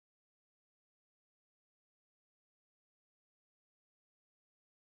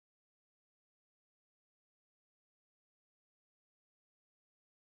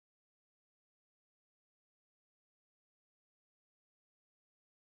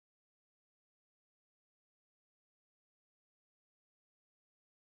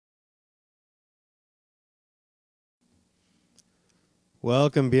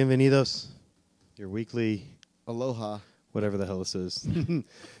Welcome, bienvenidos. Your weekly, Aloha. whatever the hell this is.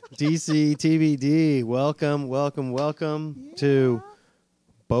 DC TBD. Welcome to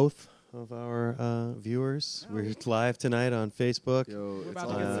both of our viewers. We're live tonight on Facebook, Yo, We're it's about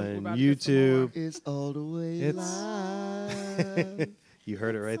all, to get some- on we're about to get some more. YouTube. it's all the way It's- live. You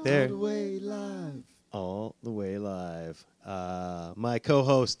heard it right All there. the way live. All the way live. My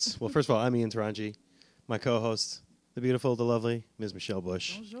co-hosts. Well, first of all, I'm Ian Taranji. My co-hosts, the beautiful, the lovely Ms. Michelle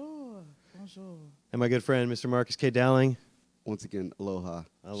Bush, Bonjour. Bonjour. and my good friend, Mr. Marcus K. Dowling. Once again, aloha. Shout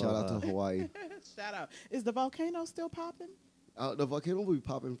Aloha. out to Hawaii. Shout out. Is the volcano still popping? The volcano will be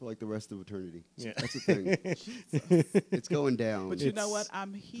popping for like the rest of eternity. Yeah. That's the thing. It's going down. But you It's know what?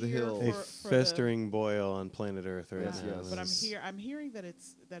 I'm here hill. A for festering boil on planet Earth right Yes, now. yes. But I'm It's- here. I'm hearing that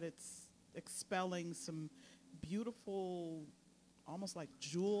it's expelling some beautiful, almost like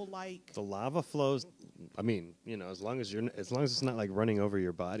jewel-like. The lava flows. I mean, you know, as long as it's not like running over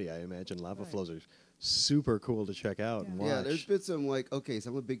your body, I imagine lava Right. flows are super cool to check out and watch. Yeah, there's been some like, okay,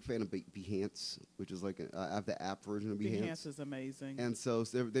 so I'm a big fan of Behance, which is like, I have the app version of Behance. Behance is amazing. And so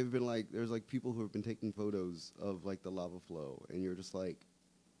they've been like, there's like people who have been taking photos of like the lava flow, and you're just like,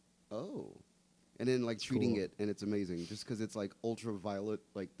 oh, and then like treating cool. it, and it's amazing, just because it's like ultraviolet,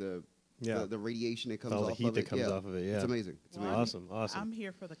 like the Yeah. the radiation that comes All the off heat of that it. comes yeah. off of it, yeah. It's amazing. It's Well, amazing. Awesome. I'm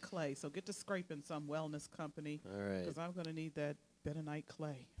here for the clay, so get to scraping some wellness company All right. because I'm going to need that bentonite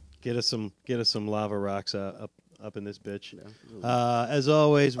clay. Get us some lava rocks up in this bitch. Yeah. As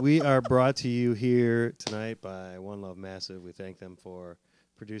always, we are brought to you here tonight by One Love Massive. We thank them for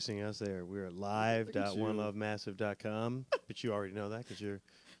producing us there. We're at live.onelovemassive.com, but you already know that because you're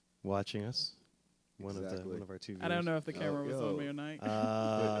watching us. One Exactly. of our two viewers. I don't know if the camera was yo. on me or not.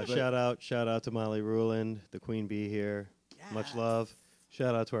 But- Shout out to Molly Ruland, the Queen Bee here. Much Yes. love.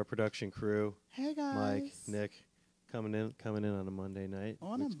 Shout out to our production crew, Hey guys. Mike, Nick, coming in on a Monday night.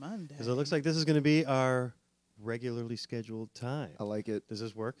 On a Monday. Because it looks like this is going to be our regularly scheduled time. I like it. Does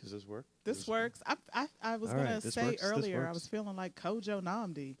this work? This works. I was All gonna right, this say works, this earlier. I works. was feeling like Kojo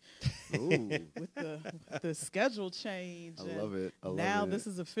Namdi Ooh, with the schedule change. I and love it. I love now it. this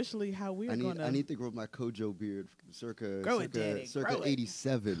is officially how we're I gonna. need to grow my Kojo beard, circa Grow it, Daddy, circa grow it.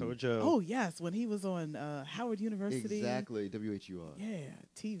 '87. Kojo. Oh yes, when he was on Howard University. Exactly. WHUR. Yeah,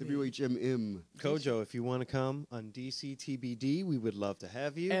 TV. WHMM. Kojo, if you want to come on DC TBD, we would love to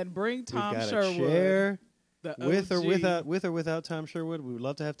have you. And bring We've Tom got Sherwood. a chair The with or OG. without Tom Sherwood. We would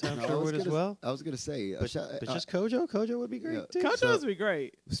love to have Tom No, Sherwood as well. I was gonna say, But just Kojo would be great yeah. too. Kojo So- would be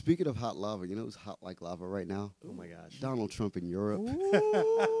great. speaking of hot lava, you know who's hot like lava right now? Oh my gosh. Donald Trump in Europe.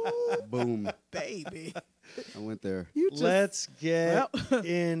 Ooh, Boom. baby. I went there. You just Let's get well,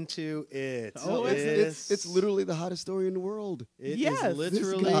 into it. Oh, It's literally the hottest story in the world. It is Yes. This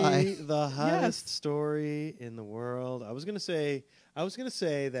literally guy. the hottest Yes. story in the world. I was gonna say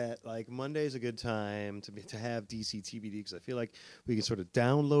that like Monday's a good time to have DC TBD because I feel like we can sort of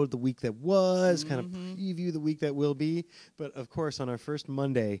download the week that was, kind of preview the week that will be. But of course, on our first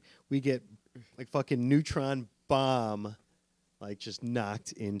Monday, we get like fucking neutron bomb, like just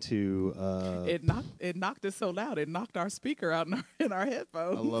knocked into. it knocked it so loud it knocked our speaker out in our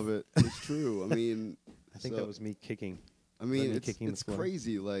headphones. I love it. It's true. I mean, I think that was me kicking. I mean, me it's kicking the floor.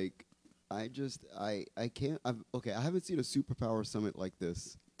 crazy. Like, I can't. I haven't seen a superpower summit like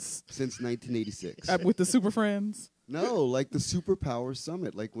this since 1986. With the Super Friends. No, like the superpower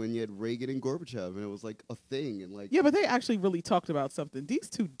summit, like when you had Reagan and Gorbachev, and it was like a thing, and like Yeah, but they actually really talked about something. These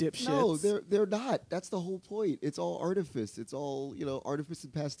two dipshits. no, they're not. That's the whole point. It's all artifice. It's all artifice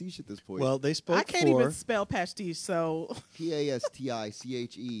and pastiche at this point. Well, they spoke I can't for. even spell pastiche, so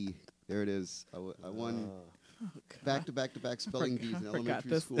PASTICHE. There it is. I won back to back spelling bees in I forgot elementary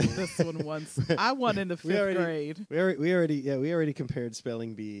this, school. this one once. I won in the We fifth already- grade. We already compared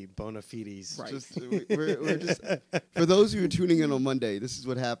spelling bee bona fides. Right. We're just for those who are tuning in on Monday. This is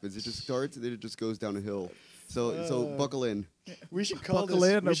what happens. It just starts and then it just goes down a hill. So buckle in. We should call Buckle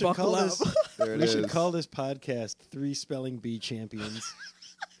this. in We or should buckle call up. this. There it We is. should call this podcast Three Spelling Bee Champions.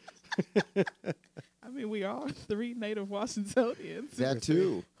 I mean, we are three native Washingtonians. that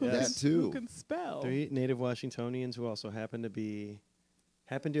too. Yes. That Who too. can spell? Three native Washingtonians who also happen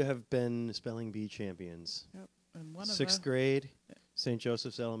to have been spelling bee champions. Yep. And one Sixth of grade, St.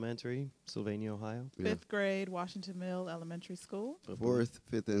 Joseph's Elementary, Sylvania, Ohio. Yeah. fifth grade, Washington Mill Elementary School. Fourth,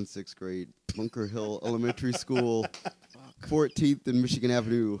 fifth, and sixth grade, Bunker Hill Elementary School, 14th and Michigan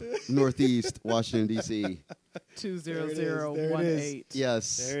Avenue, Northeast, Washington D.C. 20018.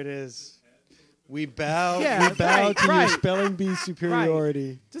 Yes. There it is. We bow. Yeah, we bow right, to your right. spelling bee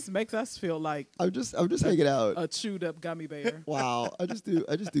superiority. Just makes us feel like I'm just hanging out. a chewed up gummy bear. Wow, I just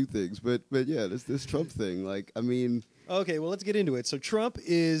do things, but yeah, this Trump thing, like, I mean, Okay, well, let's get into it. So Trump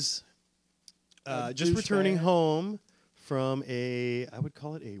is just returning douchebag. home from I would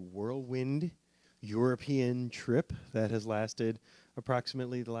call it a whirlwind European trip that has lasted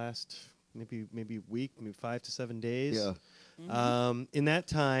approximately the last maybe week, maybe 5 to 7 days. Yeah. In that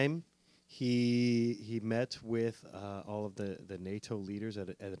time, he met with all of the NATO leaders at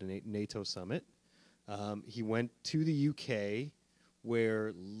a NATO summit. He went to the UK,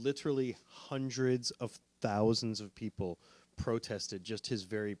 where literally hundreds of thousands of people protested just his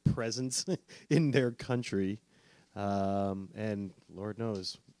very presence in their country. And Lord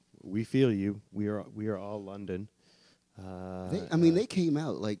knows, we feel you. We are all London. They came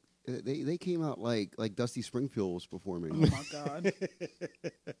out like they came out like Dusty Springfield was Oh performing. my God!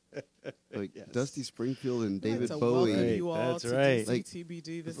 Like Yes. Dusty Springfield and David to Bowie. welcome Right, you all that's to right. Like,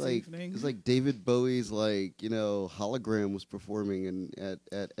 DCTBD this It's like evening. it's like David Bowie's hologram was performing at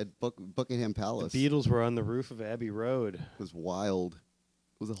Buckingham The Palace. Beatles were on the roof of Abbey Road. It was wild.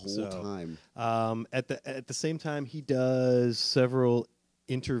 It was a whole So, time. At the same time, he does several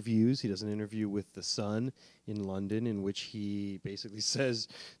interviews. He does an interview with The Sun in London, in which he basically says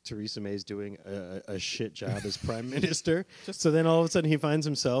Theresa May's doing a shit job as prime minister. So then all of a sudden he finds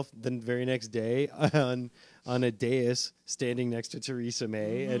himself the very next day on a dais standing next to Theresa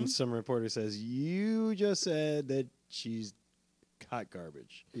May, and some reporter says, "You just said that she's hot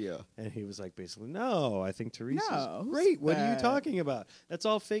garbage." Yeah. And he was like, basically, "No, I think Teresa's No, who's great. What are you that?" talking about? That's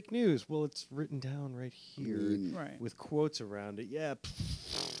all fake news." Well, it's written down right here mean- Right. with quotes around it. Yeah,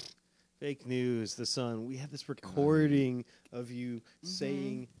 fake news. The Sun. We have this recording of you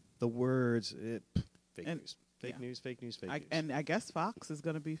saying the words. Fake And- news. Fake yeah. news. Fake news. Fake news. And I guess Fox is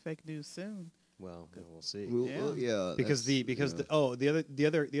going to be fake news soon. Well, we'll see. Yeah. Because that's- the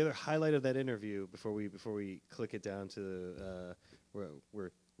other highlight of that interview before we click it down to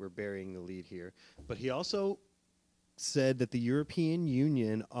we're burying the lead here, but he also said that the European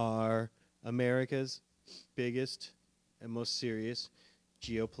Union are America's biggest and most serious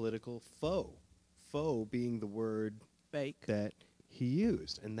geopolitical foe being the word Fake. that he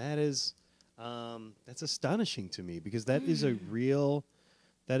used, and that is that's astonishing to me, because that is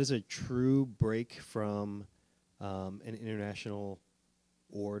a true break from an international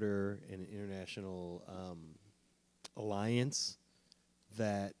order, an international alliance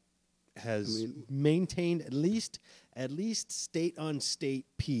that has maintained at least state on state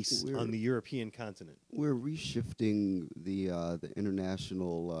peace We're- on the European continent. We're reshifting the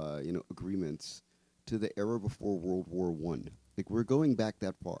international agreements to the era before World War I. Like, we're going back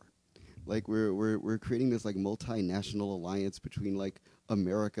that far. Like, we're creating this like multinational alliance between like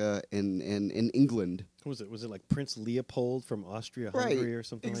America and England. What was it? Was it like Prince Leopold from Austria-Hungary or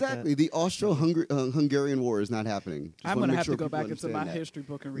something Exactly. like The Austro-Hungarian War is not happening. Just I'm wanna going to make have sure to go people back into my understand that. history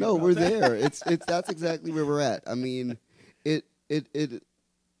book and read No, about we're that. there. It's that's exactly where we're at. I mean, it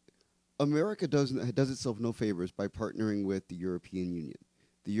America does itself no favors by partnering with the European Union.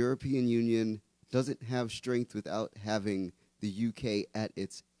 The European Union doesn't have strength without having the UK at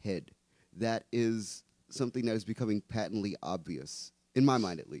its head. That is something that is becoming patently obvious, in my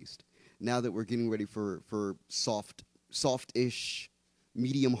mind at least. Now that we're getting ready for soft-ish,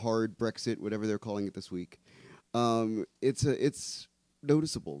 medium-hard Brexit, whatever they're calling it this week, it's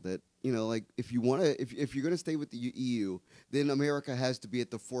noticeable that, like, if you're going to stay with the EU, then America has to be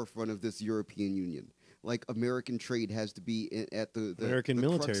at the forefront of this European Union. Like, American trade has to be at the American the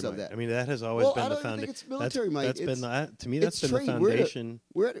military crux of might. that. I mean, that has always Well, been I the don't even think foundation. it's military might. That's been It's- to me. That's it's been the trade. foundation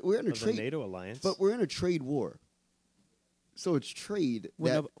We're in a of the trade, NATO alliance. but we're in a trade war. So it's trade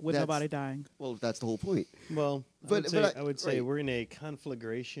With, that, with that's- nobody dying. Well, that's the whole point. Well, But- I would say right. we're in a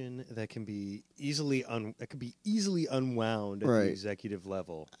conflagration that can be easily unwound at Right. the executive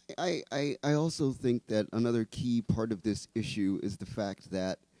level. I also think that another key part of this issue is the fact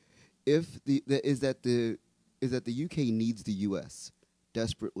that the UK needs the US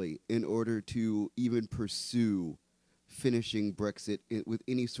desperately in order to even pursue finishing Brexit with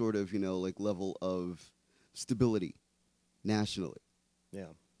any sort of level of stability nationally. Yeah.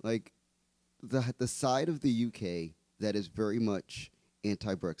 Like, the side of the UK that is very much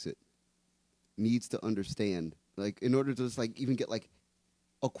anti-Brexit needs to understand, like, in order to just like even get like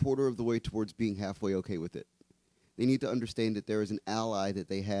a quarter of the way towards being halfway okay with it, they need to understand that there is an ally that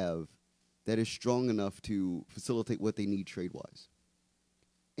they have that is strong enough to facilitate what they need trade-wise.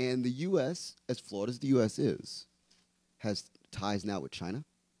 And the U.S., as flawed as the U.S. is, has ties now with China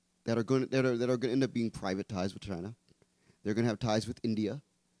that are going to end up being private ties with China. They're going to have ties with India.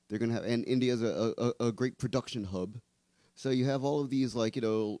 They're going to have, and India is a great production hub. So you have all of these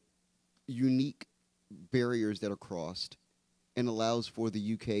unique barriers that are crossed, and allows for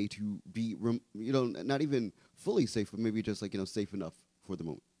the UK to be not even fully safe, but maybe just like safe enough for the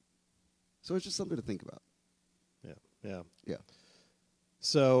moment. So it's just something to think about. Yeah. Yeah.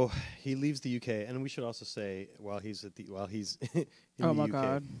 So he leaves the UK, and we should also say while he's in Oh the my UK,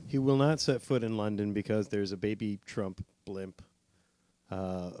 God. he will not set foot in London because there's a baby Trump blimp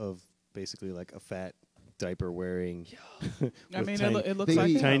of basically like a fat diaper wearing, I with mean, tiny, it looks baby-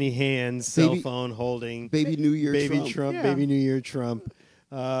 like him. tiny hands, cell Baby- phone holding, Baby New Year baby Trump. Yeah. baby New Year Trump,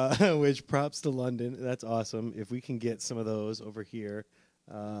 which props to London. That's awesome. If we can get some of those over here.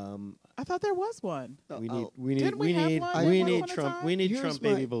 I thought there was one. We need I'll- we need Didn't we we have need one we once need upon a Trump time? we need Here's Trump my-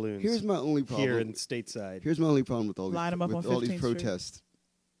 baby balloons Here's my only problem. here in stateside. Here's my only problem with all these, Line 'em up with on all these 15th Street. protests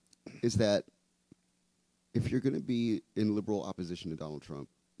is that if you're going to be in liberal opposition to Donald Trump,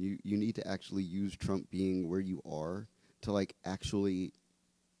 you need to actually use Trump being where you are to like actually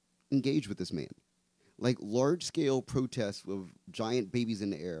engage with this man. Like large scale protests with giant babies in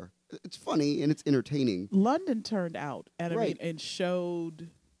the air. It's funny and it's entertaining. London turned out and Right. and showed.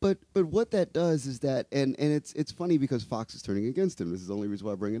 But what that does is that and it's funny because Fox is turning against him. This is the only reason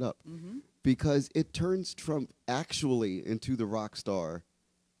why I bring it up. Mm-hmm. Because it turns Trump actually into the rock star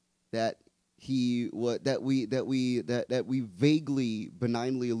that we vaguely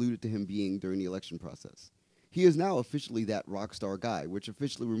benignly alluded to him being during the election process. He is now officially that rock star guy, which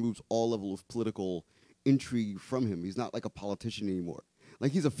officially removes all level of political intrigue from him. He's not like a politician anymore.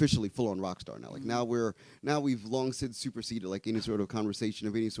 Like he's officially full on rock star now. Like now we've long since superseded like any sort of conversation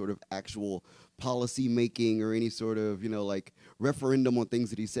of any sort of actual policy making or any sort of like referendum on things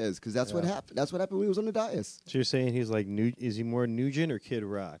that he says because that's what happened. That's what happened when he was on the dais. So you're saying he's like is he more Nugent or Kid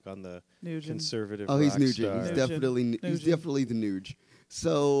Rock on the Nugent. conservative? Oh, he's rock Nugent. star? He's Nugent. definitely the Nuge.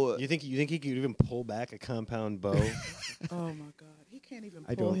 So You think he could even pull back a compound bow? Oh my God, he can't even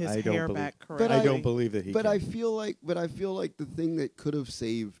I pull don't- his I don't hair believe- back correctly. I don't believe that he. But can. I feel like the thing that could have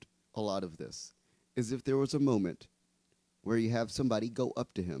saved a lot of this is if there was a moment where you have somebody go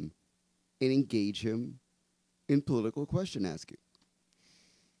up to him and engage him in political question asking.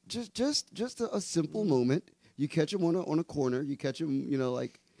 Just a simple moment. You catch him on a corner. You catch him,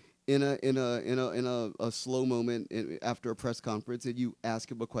 like in a slow moment after a press conference, and you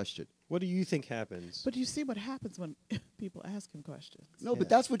ask him a question. What do you think happens? But you see what happens when people ask him questions. No, but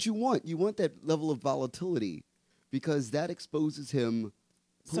that's what you want. You want that level of volatility because that exposes him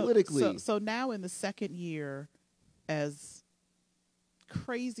politically. So now in the second year, as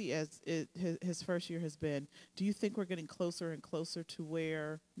crazy as his first year has been, do you think we're getting closer and closer to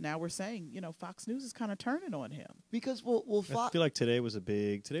where now we're saying, Fox News is kind of turning on him? Because I feel like today was a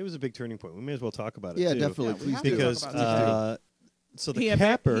big turning point. We may as well talk about it. yeah, too. definitely. Yeah, we Please have do. to Because talk about so he the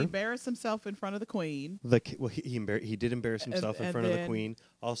capper. he embarrassed himself in front of the Queen. He did embarrass himself in and front of the then- Queen.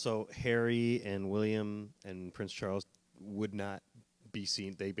 Also, Harry and William and Prince Charles would not be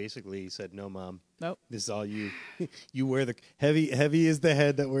seen. They basically said, "No, Mom, Nope. this is all you. You wear the heavy. Heavy is the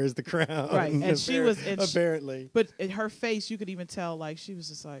head that wears the crown." Right, and she was- and she- apparently. But in her face, you could even tell, like, she was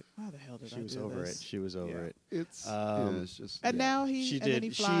just like, "Why the hell did I She do was this?" over it. She was over Yeah. it. It's it's just And yeah. now he She and then did. he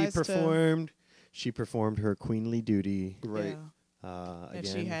She flies performed. She performed her queenly duty. to, right. and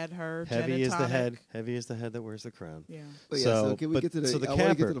Again, she had her heavy gin is and the tonic. head. Heavy is the head that wears the crown. Yeah. But yeah, So, so can we but- get to the? so the I want to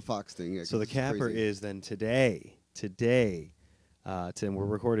get capper- to the Fox thing. Yeah, So the 'cause it's capper crazy. is then today. Tim, we're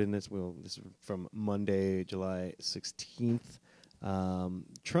recording this. This is from Monday, July 16th.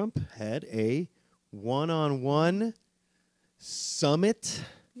 Trump had a one-on-one summit,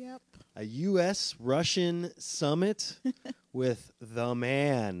 Yep. a U.S.-Russian summit with the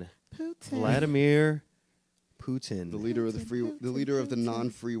man, Putin. Vladimir Putin, the leader of the Putin.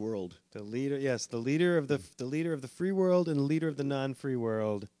 non-free world. the leader. Yes, the leader of the free world and the leader of the non-free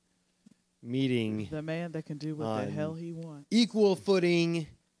world, meeting The man that can do what the On hell he wants. equal footing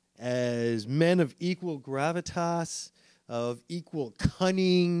as men of equal gravitas, of equal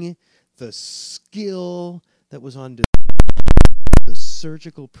cunning, the skill that was on the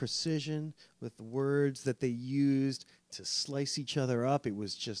surgical precision with the words that they used to slice each other up. It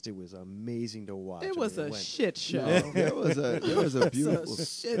was amazing to watch. It I was mean, a went- shit show. No, there was a beautiful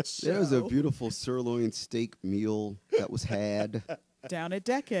shit show. there was a beautiful sirloin steak meal that was had. Down at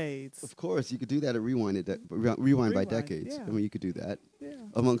Decades. Of course, you could do that at Rewind by Rewind, Decades. yeah. I mean, you could do that Yeah.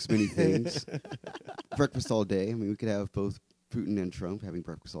 amongst many things. Breakfast all day. I mean, we could have both Putin and Trump having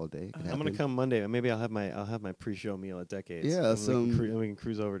breakfast all day. It could I'm gonna happen. come Monday. Maybe I'll have my pre-show meal at Decades. Yeah, and we can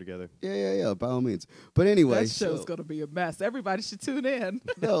cruise over together. Yeah. By all means. But anyway, That show's so- going to be a mess. Everybody should tune in.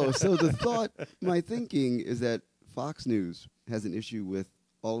 No, so my thinking is that Fox News has an issue with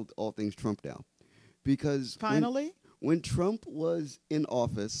all things Trump now, because Finally, when Trump was in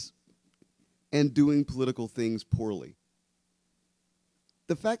office and doing political things poorly,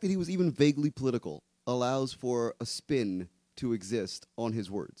 the fact that he was even vaguely political allows for a spin to exist on his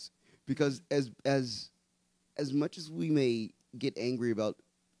words. Because as much as we may get angry about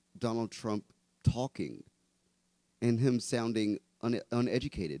Donald Trump talking and him sounding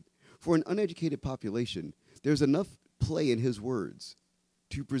uneducated, for an uneducated population, there's enough play in his words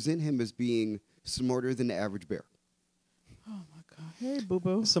to present him as being smarter than the average bear. Oh my God! Hey, boo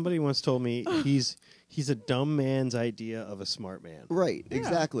boo. Somebody once told me he's a dumb man's idea of a smart man. Right, Yeah.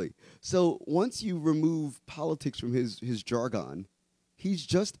 exactly. So once you remove politics from his jargon, he's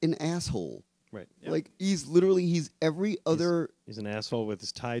just an asshole. Right. Yep. Like he's every other. He's an asshole with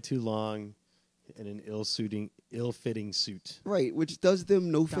his tie too long and an ill-fitting suit. Right, which does them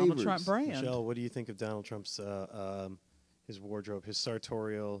no Donald favors. Trump brand. Michelle, what do you think of Donald Trump's his wardrobe, his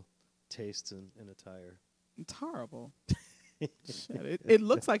sartorial tastes and attire? It's horrible. Shit, it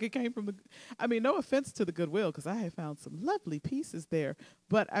looks like it came from the. I mean, no offense to the Goodwill, because I have found some lovely pieces there.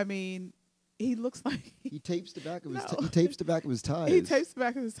 But I mean, he looks like He tapes the back of his. No. He tapes the back of his ties. he tapes the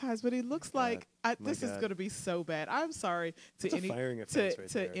back of his ties. But he looks God. like My this is God. going to be so bad. I'm sorry to That's a firing to offense right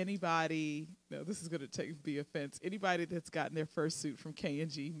there. anybody. No, this is going to be offense. Anybody that's gotten their first suit from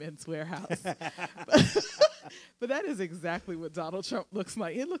K&G Men's Warehouse. But that is exactly what Donald Trump looks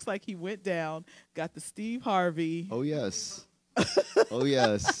like. It looks like he went down, got the Steve Harvey. Oh yes. Oh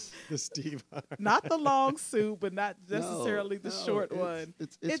yes. The Steve Harvey. Not the long suit, but not No, necessarily the no, short it's- one.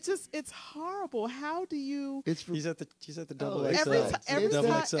 It's horrible. How do you? It's He's at the double every XL. ti- every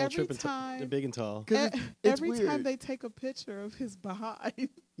double ti- XL, every triple time- the big and tall. 'Cause it's Every time weird. they take a picture of his behind,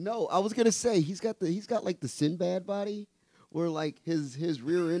 No, I was gonna say he's got like the Sinbad body, where like his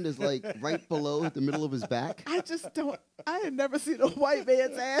rear end is like right below the middle of his back. I just don't. I had never seen a white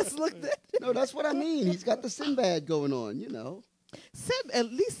man's ass look that. No, that's what I mean. He's got the Sinbad going on, you know.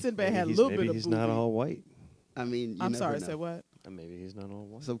 At least Sinbad had a Maybe little maybe bit of. he's not booby. all white. I mean, you I'm never sorry. know. Say what? Maybe he's not all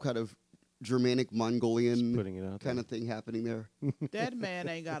white. Some kind of Germanic Just Mongolian putting it out kind there. of thing happening there. That man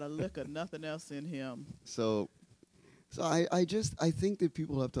ain't got a lick of nothing else in him. So I think that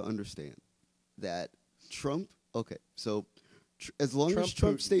people have to understand that Trump. Okay, so as long as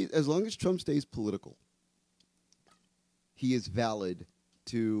Trump stays political, he is valid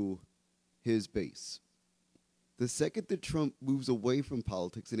to his base. The second that Trump moves away from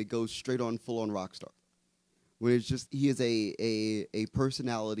politics and it goes straight on full on rock star, when it's just he is a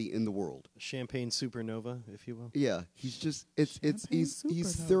personality in the world. Champagne supernova, if you will. Yeah, he's just he's Champagne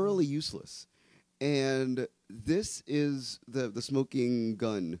supernova. thoroughly useless, and this is the smoking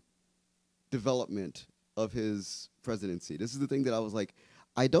gun development of his presidency. This is the thing that I was like,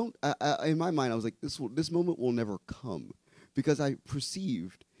 in my mind I was like, this moment will never come, because I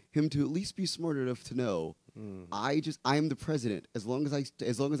perceived him to at least be smart enough to know I am the president. As long as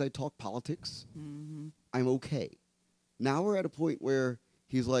I talk politics, Mm-hmm. I'm okay. Now we're at a point where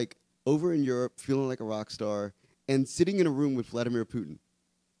he's like over in Europe, feeling like a rock star, and sitting in a room with Vladimir Putin.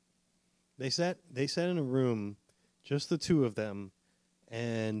 They sat in a room, just the two of them,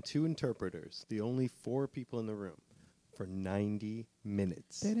 and two interpreters. The only four people in the room for 90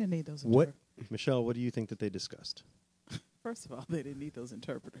 minutes. They didn't need those. What, Michelle? What do you think that they discussed? First of all, they didn't need those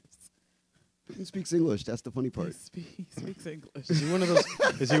interpreters. Putin speaks English. That's the funny part. He speaks English. Is he one of those?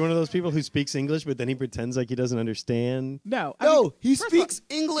 Is he one of those people who speaks English, but then he pretends like he doesn't understand? No, No, he first of all, speaks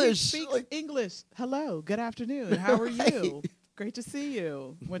English. He speaks Like- English. Hello, good afternoon. How are you? Great to see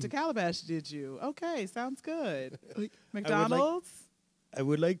you. Went to Calabash, did you? Okay, sounds good. Like, McDonald's? I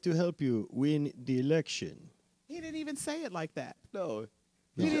would like to help you win the election. He didn't even say it like that. no.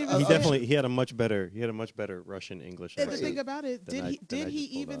 He didn't He even say definitely he had a much better Russian English And the accent. thing about it, than I did he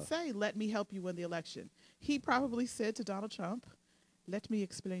just pulled even off. say, "Let me help you win the election"? He probably said to Donald Trump, "Let me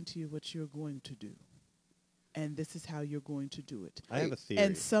explain to you what you're going to do, and this is how you're going to do it. I have a theory.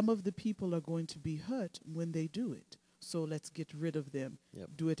 And some of the people are going to be hurt when they do it. So let's get rid of them. Yep.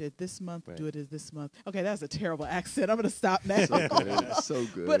 Do it at this month. Right. Do it at this month." Okay, that's a terrible accent. I'm going to stop now. So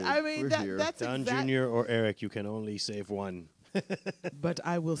good. But I mean, We're here. that's Don exact- Jr. or Eric, you can only save one. But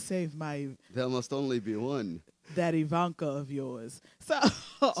I will save my There must only be one. that Ivanka of yours. So,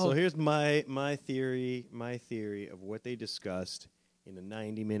 So here's my theory of what they discussed in a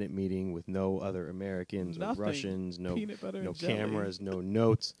 90-minute meeting with no other Americans or Nothing. Russians, no Peanut butter no and jelly. cameras, no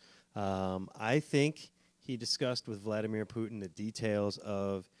notes. I think he discussed with Vladimir Putin the details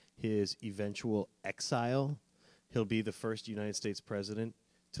of his eventual exile. He'll be the first United States president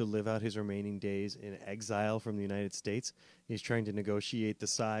to live out his remaining days in exile from the United States. He's trying to negotiate the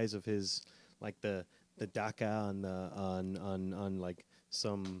size of his, like the dacha on like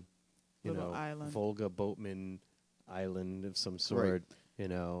some, Little island. Volga boatman island of some sort.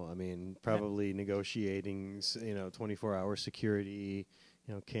 I mean, probably negotiating, 24-hour security,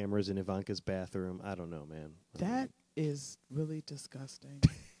 cameras in Ivanka's bathroom. I don't know, man. That is really disgusting.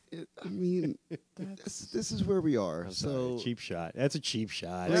 I mean, this is where we are. I'm So sorry, cheap shot. That's a cheap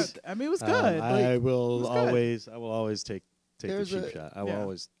shot. I mean, it was good. I Like, will it was good. always take the There's cheap a- shot. I will Yeah.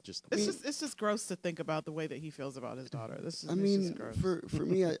 always just. it's just gross to think about the way that he feels about his daughter. This is, I it's mean, just gross. for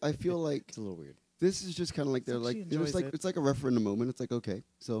me, I feel like It's a little weird. this is just kind of like they're It's like like she enjoys it. it's like a referendum moment. It's like, okay,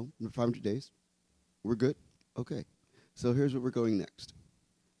 so in 500 days, we're good. Okay, so here's where we're going next.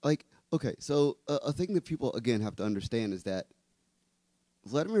 Like, okay, so a thing that people again have to understand is that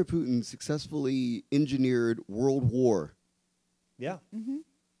Vladimir Putin successfully engineered world war Yeah, Mm-hmm.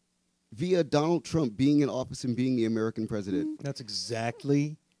 via Donald Trump being in office and being the American president. that's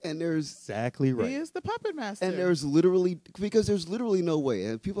exactly And there's right. He is the puppet master. And there's literally no way,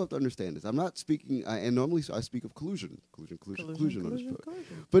 and people have to understand this. I'm not speaking, and normally I speak of collusion. collusion.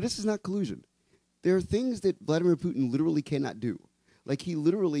 But this is not collusion. There are things that Vladimir Putin literally cannot do. Like he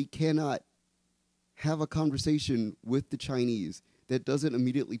literally cannot have a conversation with the Chinese that doesn't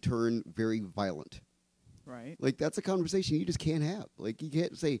immediately turn very violent. Right. Like that's a conversation you just can't have. Like you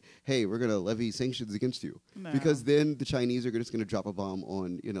can't say, "Hey, we're going to levy sanctions against you," No. because then the Chinese are just going to drop a bomb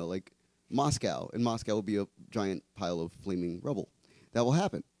on, like Moscow, and Moscow will be a giant pile of flaming rubble. That will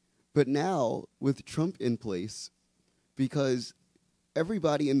happen. But now with Trump in place, because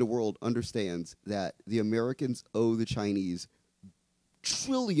everybody in the world understands that the Americans owe the Chinese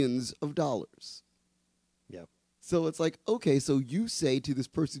trillions of dollars. Yep. So it's like, okay, so you say to this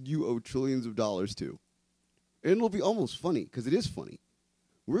person you owe trillions of dollars to, and it'll be almost funny, because it is funny.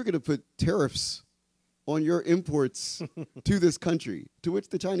 We're going to put tariffs on your imports to this country, to which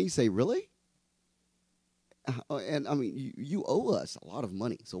the Chinese say, really? And I mean, you owe us a lot of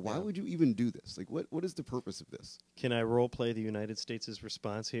money, so why Yeah. would you even do this? Like, what is the purpose of this? Can I role play the United States'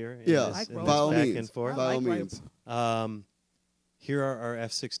 response here? Yeah, like in role by all back means. and forth. By all like means. Here are our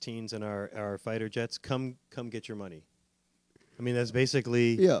F-16s and our fighter jets. Come get your money. I mean, that's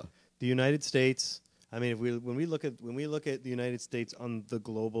basically Yeah. the United States. I mean, when we look at the United States on the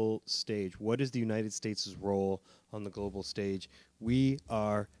global stage, what is the United States' role on the global stage? We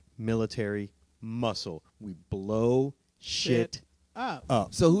are military muscle. We blow shit up.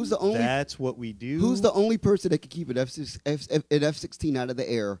 up. So who's the only That's what we do. who's the only person that can keep an F-16 out of the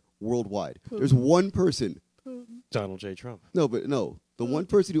air worldwide? Putin. There's one person. Putin. Donald J. Trump. No, the one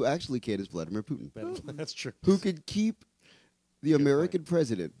person who actually can is Vladimir Putin, That's true. who could keep the Good American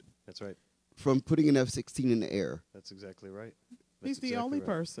president That's right. from putting an F-16 in the air. That's exactly right. He's That's the exactly only right.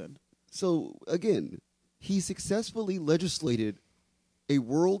 person. So again, he successfully legislated a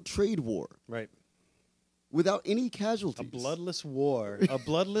world trade war Right. without any A casualties. bloodless war. A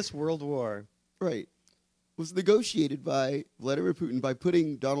bloodless world war. Right. Was negotiated by Vladimir Putin by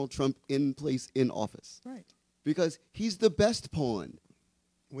putting Donald Trump in place in office. Right. Because he's the best pawn.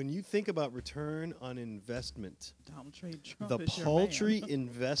 When you think about return on investment, Donald Trump is the your paltry man.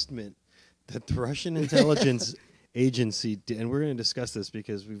 investment that the Russian intelligence agency did, and we're going to discuss this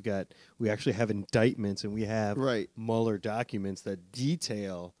because we actually have indictments and we have Right. Mueller documents that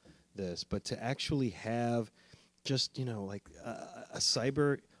detail this, but to actually have just a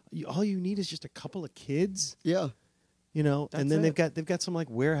cyber, all you need is just a couple of kids. Yeah. And That's then it. they've got some like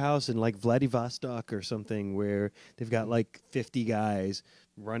warehouse in like Vladivostok or something where they've got like 50 guys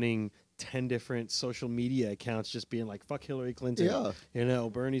running 10 different social media accounts, just being like "fuck Hillary Clinton." Yeah.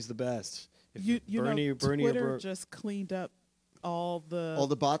 Bernie's the best. If You Bernie, Twitter or just cleaned up all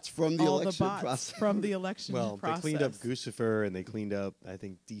the bots from the all election the bots process. from the election well, process. they cleaned up Guccifer and they cleaned up. I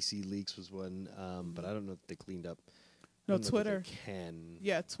think DC Leaks was one, but I don't know if they cleaned up. I No, don't know if they Twitter. can.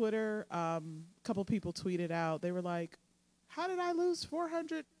 Yeah, Twitter. A couple people tweeted out. They were like, "How did I lose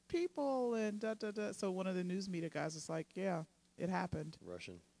 400 people?" And da da da. So one of the news media guys was like, "Yeah, it happened.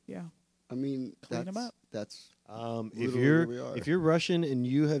 Russian. Yeah, I mean, Clean 'em up. That's If Literally you're where we are. if you're Russian and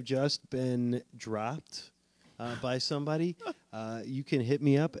you have just been dropped by somebody, you can hit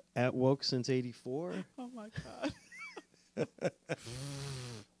me up at woke since '84. Oh my god.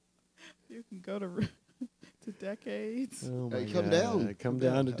 You can go to decades. Oh Hey, my come God. Come Come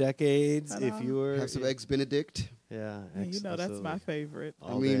down. down to decades. Ta-da. If you were have some eggs Benedict. Yeah, Yeah, you know that's my favorite.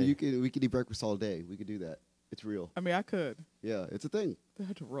 I mean, we could eat breakfast all day. We could do that. It's real. I mean, I could. Yeah, it's a thing. They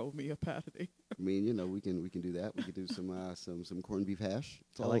had to roll me a patty. I mean, we can do that. We could do some corned beef hash.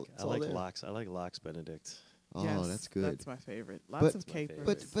 It's I all, like it's all there. lox. I like lox Benedict. Oh, Yes, that's good. That's my favorite. Lots of my capers.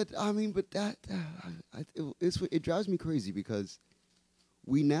 favorite. But I mean, but that it drives me crazy because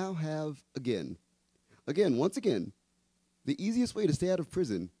we now have once again, the easiest way to stay out of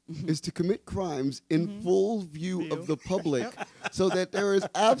prison is to commit crimes in full view of the public, so that there is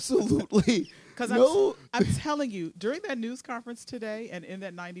absolutely Because No. I'm telling you, during that news conference today and in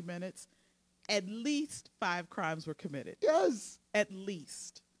that 90 minutes, at least 5 crimes were committed. Yes. At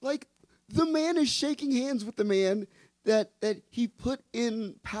least. Like, the man is shaking hands with the man that he put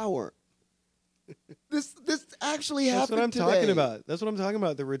in power. This actually That's happened what I'm today. talking about. That's what I'm talking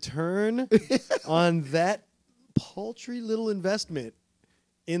about. The return on that paltry little investment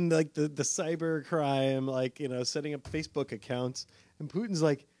in like the cyber crime, like, you know, setting up Facebook accounts, and Putin's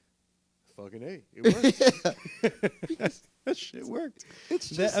like, fucking A, it worked. That shit worked. It's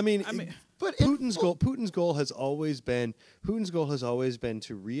That, just, I mean, but Putin's goal has always been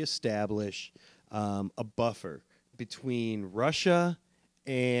to reestablish a buffer between Russia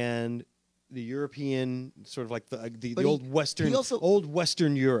and the European, sort of like the But old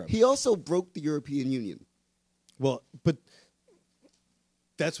Western Europe. he also broke the European Union. Well, but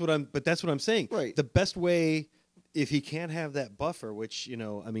that's what I'm saying. Right. The best way, if he can't have that buffer, which, you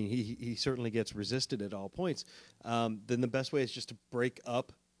know, I mean, he certainly gets resisted at all points, then the best way is just to break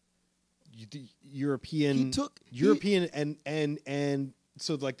up the European, and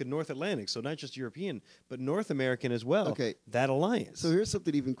so like the North Atlantic, so not just European, but North American as well. Okay. That alliance. So here's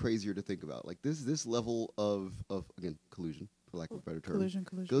something even crazier to think about. Like this level of again, collusion, for lack of a better term, Collusion,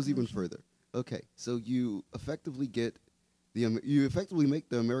 goes even collusion. further. Okay, so you effectively make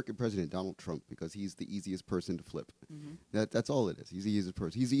the American president Donald Trump because he's the easiest person to flip. Mm-hmm. That's all it is. He's the easiest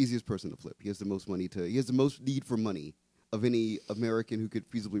person. He's the easiest person to flip. He has the most money he has the most need for money of any American who could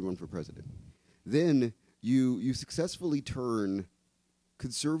feasibly run for president. Then you successfully turn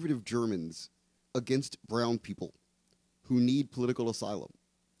conservative Germans against brown people who need political asylum.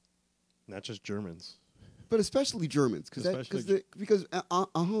 Not just Germans. But especially Germans, because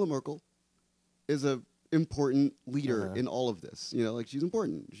Angela Merkel is a important leader in all of this. You know, like she's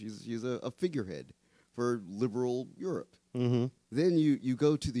important. She's a figurehead for liberal Europe. Mm-hmm. Then you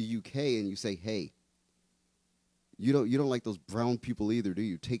go to the UK and you say, hey, you don't like those brown people either, do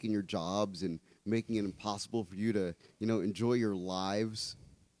you? Taking your jobs and making it impossible for you to, you know, enjoy your lives.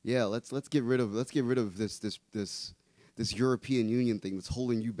 Yeah, let's get rid of this European Union thing that's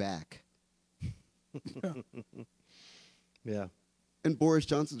holding you back. Yeah. And Boris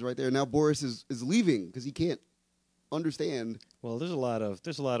Johnson's right there. Now Boris is leaving because he can't understand. Well, there's a lot of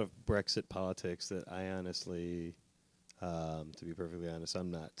Brexit politics that I honestly, to be perfectly honest, I'm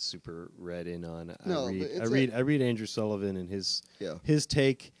not super read in on. No, I read Andrew Sullivan, and his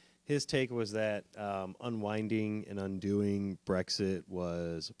take. His take was that unwinding and undoing Brexit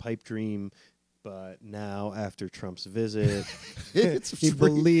was a pipe dream, but now after Trump's visit, he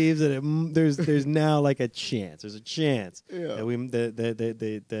believes that there's now like a chance. There's a chance that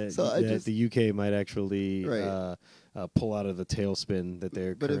the UK might actually pull out of the tailspin that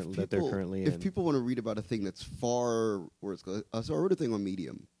they're currently in. If people want to read about a thing that's far worse, so I wrote a thing on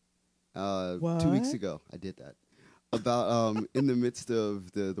Medium 2 weeks ago. I did that about in the midst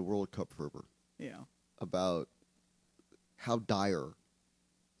of the World Cup fervor. Yeah. About how dire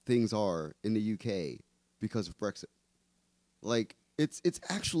things are in the UK because of Brexit. Like it's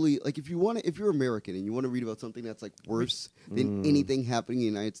actually like if you're American and you want to read about something that's like worse than anything happening in the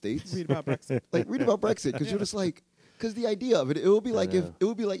United States, Read about Brexit. like read about Brexit because you're just like because the idea of it would be like if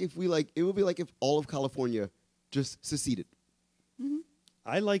all of California just seceded. Mm-hmm.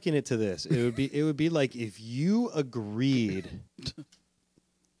 I liken it to this. It would be like if you agreed.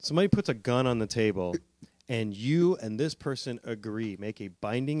 Somebody puts a gun on the table, and you and this person agree, make a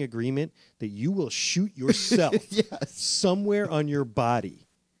binding agreement that you will shoot yourself somewhere on your body,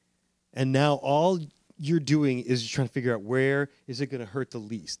 and now all you're doing is trying to figure out where is it going to hurt the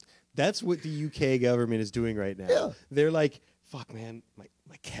least. That's what the UK government is doing right now. Yeah. They're like, "Fuck, man, my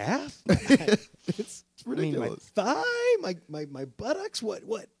calf." It's ridiculous. I mean, my thigh, my buttocks. What?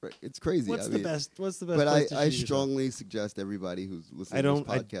 Right. It's crazy. What's the best? What's the best? But place to I shoot yourself? strongly suggest everybody who's listening to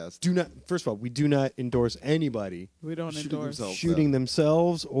this podcast do not. First of all, we do not endorse anybody We don't shooting endorse. themselves. shooting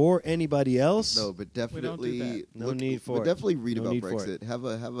themsells or anybody else. No, but don't do definitely that. No need for but it. definitely read No about need for it.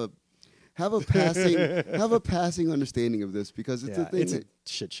 Brexit. Have a passing understanding of this because it's a thing. It's a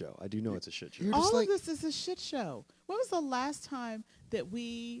shit show. I do know it's a shit show. You're just All like- of this is a shit show. When was the last time that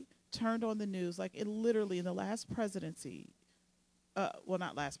we turned on the news? Like literally in the last presidency, well,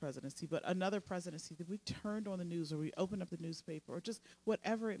 not last presidency, but another presidency, that we turned on the news or we opened up the newspaper or just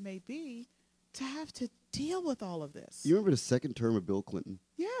whatever it may be to have to deal with all of this. You remember the second term of Bill Clinton?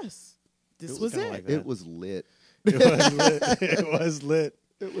 Yes, this It was was kinda it. like that. It was lit. It was lit. It was lit.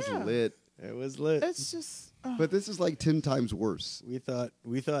 It was Yeah. lit. It was lit. It's just. But this is like 10 times worse. We thought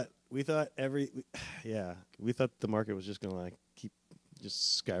we thought the market was just gonna like keep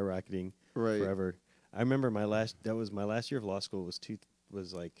just skyrocketing Right. forever. I remember my last year of law school was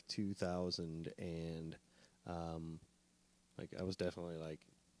was like 2000 and like I was definitely like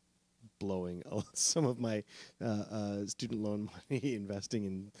blowing some of my student loan money investing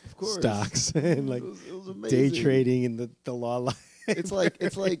in Of course. stocks and like it was day amazing. trading in the law line. It's like Oh,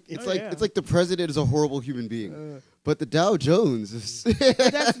 yeah. it's like the president is a horrible human being, but the Dow Jones is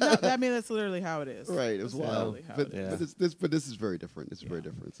I mean, that's literally how it is. right. It was That's wild, literally how but, it is. but this is very different. It's very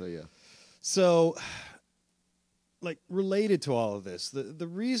different. So yeah, So, like related to all of this, the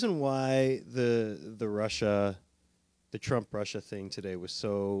reason why the Trump Russia thing today was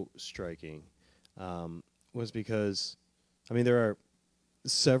so striking was because, I mean, there are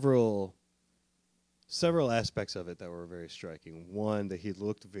several aspects of it that were very striking. One, that he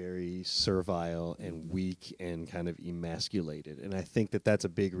looked very servile and weak and kind of emasculated, and I think that that's a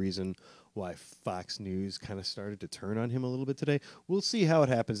big reason why Fox News kind of started to turn on him a little bit today. We'll see how it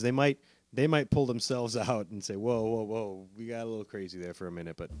happens. They might pull themselves out and say, whoa, we got a little crazy there for a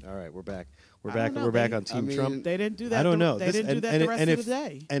minute, but all right, we're back. We're I back. don't know. We're back They- on Team I mean, Trump. They didn't do that. I don't know. They This- didn't do that the rest of the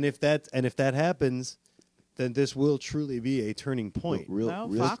day. And if that happens, then this will truly be a turning point. real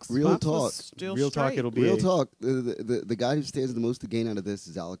Fox talk. was still Real talk, straight. it'll be Real a- talk. The guy who stands the most to gain out of this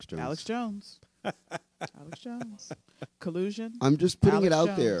is Alex Jones. Alex Jones. Alex Jones. Collusion. I'm just putting Alex it out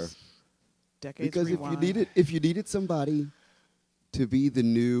Jones. there Decades because rewind. if you needed somebody to be the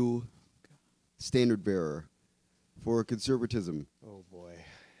new standard bearer for conservatism, Oh boy,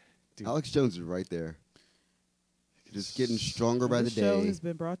 dude. Alex Jones is right there. Just getting stronger by the This show day. has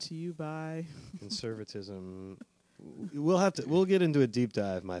been brought to you by. Conservatism. We'll get into a deep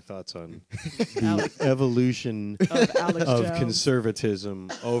dive. My thoughts on Alex- the evolution Of Alex of Jones. conservatism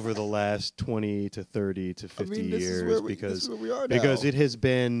over the last 20 to 30 to 50 this is years where this because is where we are because now. it has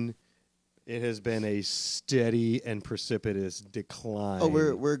been a steady and precipitous decline. Oh,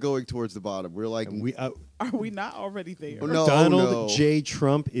 we're going towards the bottom. We're like, And we Are we not already there? Oh, no. Donald J.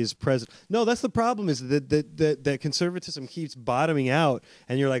 Trump is president. No, that's the problem. Is that conservatism keeps bottoming out,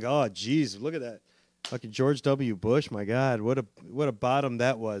 and you're like, oh, geez, look at that, fucking George W. Bush. My God, what a bottom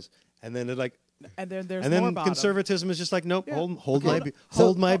that was. And then it like, And then there's and more then bottom. conservatism is just like, nope, Yeah. hold Okay. my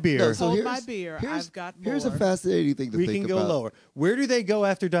hold my beer. no, so Hold here's- my beer. here's- I've got more. Here's a fascinating thing to we think can go about. lower. Where do they go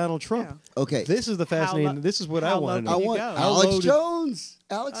after Donald Trump? Yeah. Okay. This is the How fascinating. lo- this is what I how want to low know. I you want go? How Alex low did- Jones.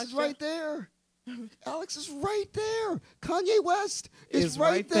 Alex Alex is right there. Alex is right there. Kanye West is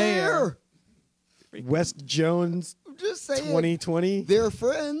right there. West Jones I'm just saying. 2020. They're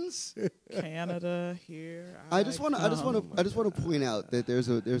friends. Canada here. I just want to point out that there's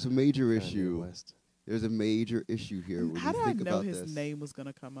a major Kanye issue. West. There's a major issue here when How you did I think know about his this. name was going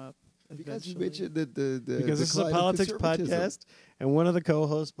to come up? Because you eventually? mentioned the Because this is a decline of politics conservatism. podcast, and one of the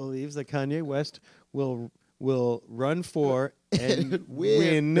co-hosts believes that Kanye West will run for and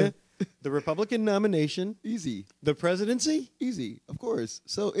win the Republican nomination, Easy, the presidency. of course.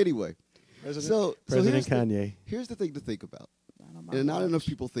 So anyway, President here's Kanye. here's the thing to think about, Not on my and not watch. enough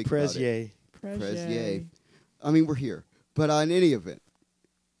people think about it. Presier. Presier. I mean, we're here, but in any event,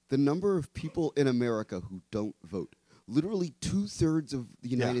 the number of people in America who don't vote, literally 2/3 of the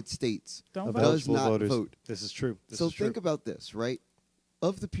United States, Don't Of vote. does eligible not voters. vote. This is true. This So is true. think about this, right?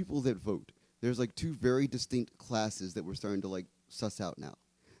 Of the people that vote, there's like two very distinct classes that we're starting to like suss out now.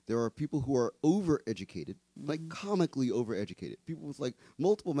 There are people who are overeducated, like comically overeducated. People with like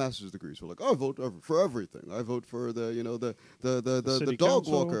multiple master's degrees who are like, I vote for everything. I vote for the city dog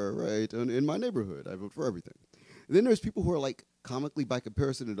council. walker, right? And in my neighborhood, I vote for everything. And then there's people who are like comically, by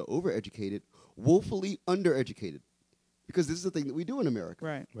comparison to overeducated, woefully undereducated. Because this is the thing that we do in America.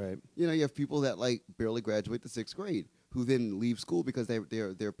 Right. Right. You know, you have people that like barely graduate the 6th grade who then leave school because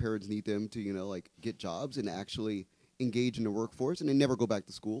their parents need them to, you know, like get jobs and actually engage in the workforce, and they never go back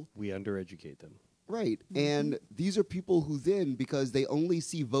to school. We undereducate them. Right. And these are people who then, because they only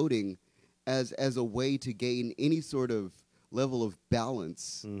see voting as a way to gain any sort of level of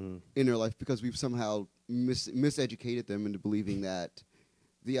balance in their life, because we've somehow miseducated them into believing that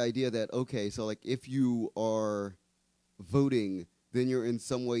the idea that, okay, so like if you are voting, then you're in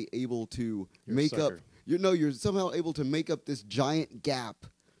some way able to You're a make up, sucker. you're somehow able to make up this giant gap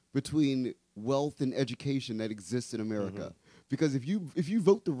between wealth and education that exists in America. Because if you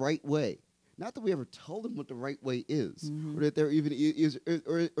vote the right way, not that we ever tell them what the right way is, or that there even is,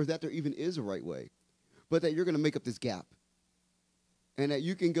 or that there even is a right way, but that you're going to make up this gap, and that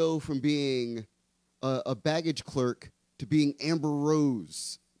you can go from being a baggage clerk to being Amber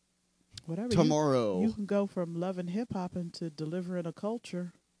Rose Whatever. tomorrow. You can go from loving hip hop into delivering a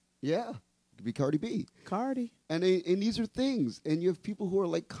culture. Yeah, it could be Cardi B. Cardi. And these are things, and you have people who are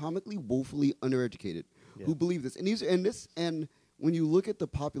like comically, woefully undereducated, Yeah. who believe this. And when you look at the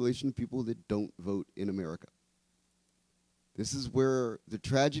population of people that don't vote in America, This is where the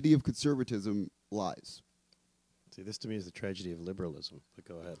tragedy of conservatism lies. See, this to me is the tragedy of liberalism. But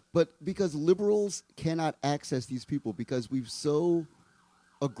go ahead. But because liberals cannot access these people because we've so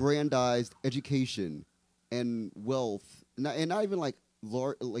aggrandized education and wealth, and not even like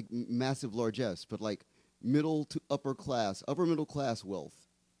massive largesse, but like middle to upper middle class wealth.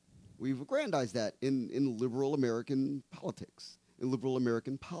 We've aggrandized that in liberal American politics, in liberal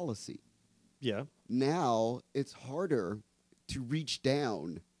American policy. Yeah. Now it's harder to reach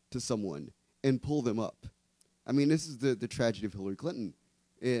down to someone and pull them up. I mean, this is the tragedy of Hillary Clinton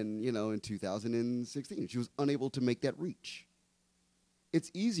in 2016. She was unable to make that reach. It's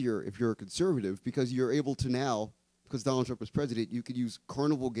easier if you're a conservative because you're able to now, because Donald Trump is president, you could use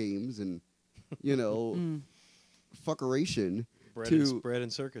carnival games and, fuckeration Bread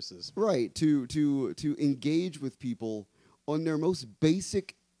and circuses. right, to engage with people on their most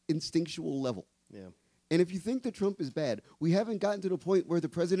basic instinctual level. Yeah. And if you think that Trump is bad, we haven't gotten to the point where the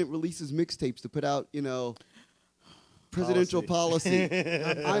president releases mixtapes to put out, presidential policy.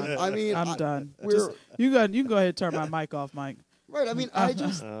 I'm done. We're, You can go ahead and turn my mic off, Mike. right. I mean, I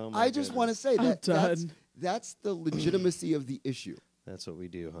Oh just want to say I'm that done. that's the legitimacy of the issue. That's what we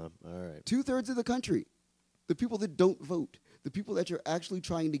do, huh? All right. 2/3 of the country, the people that don't vote, the people that you're actually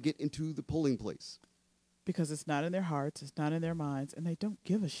trying to get into the polling place. Because it's not in their hearts, it's not in their minds, and they don't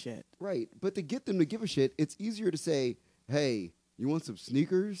give a shit. Right. But to get them to give a shit, it's easier to say, hey, you want some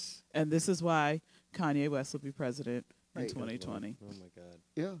sneakers? And this is why Kanye West will be president in Right. 2020. Oh my God.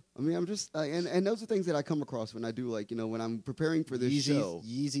 Yeah. I mean, I'm just, and those are things that I come across when I do, when I'm preparing for this show.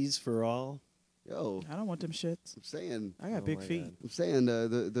 Yeezys for all. Yo, I don't want them shits. I'm saying, I got Oh big my feet. God.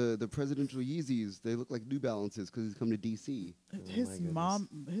 the presidential Yeezys, they look like New Balances because he's come to D.C. Oh my His goodness.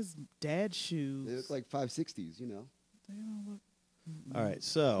 his dad's shoes. They look like 560s, They don't look. All right.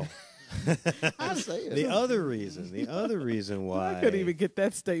 So I'm saying. the other reason why I couldn't even get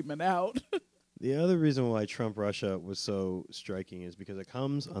that statement out. the other reason why Trump Russia was so striking is because it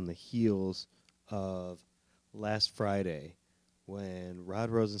comes on the heels of last Friday when Rod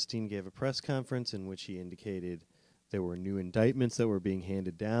Rosenstein gave a press conference in which he indicated there were new indictments that were being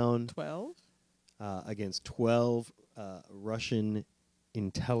handed down 12? against 12 Russian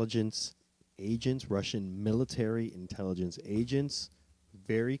intelligence agents, Russian military intelligence agents.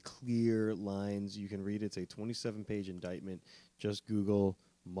 Very clear lines. You can read it. It's a 27-page indictment. Just Google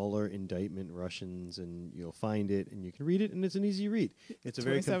Mueller indictment Russians and you'll find it and you can read it and it's an easy read. It's a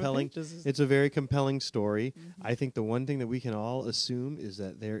very 27 compelling pages. it's a very compelling story. I think the one thing that we can all assume is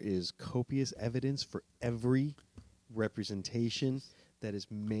that there is copious evidence for every representation that is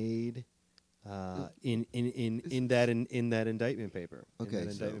made in that indictment paper. Okay, In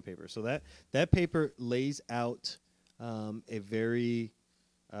that so- indictment paper. So that paper lays out a very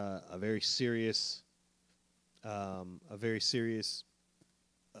serious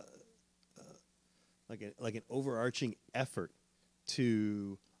like an overarching effort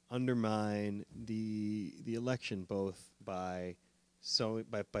to undermine the election, both by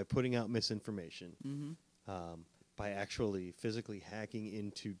putting out misinformation, by actually physically hacking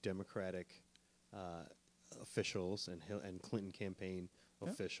into Democratic officials and Clinton campaign Yep.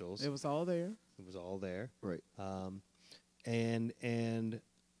 officials. It was all there. It was all there. Right. And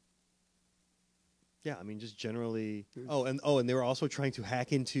yeah, I mean, just generally. And they were also trying to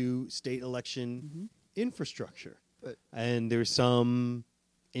hack into state election infrastructure, But- and there's some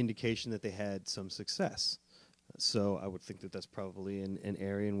indication that they had some success. So I would think that that's probably an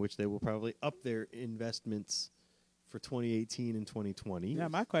area in which they will probably up their investments for 2018 and 2020. Now,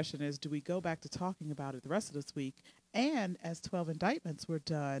 my question is, do we go back to talking about it the rest of this week? And as 12 indictments were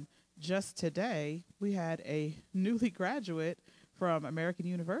done, just today, we had a newly graduate from American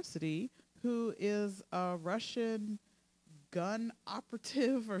University who is a Russian gun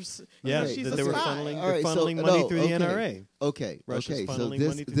operative Yeah, Okay, she's that a they were spy. funneling, All right, they're so- funneling money no, through the okay. NRA. Okay. Russia's Okay. So funneling this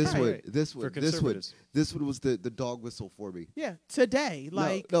money through this the one NRA this for one conservatives. this one was the dog whistle for me. Yeah, today,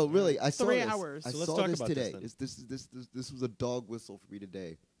 like no, really, I saw 3 this. hours. I So let's saw talk this about today. this then. This was a dog whistle for me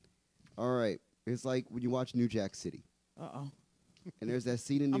today. All right, it's like when you watch New Jack City, uh-oh. and there's that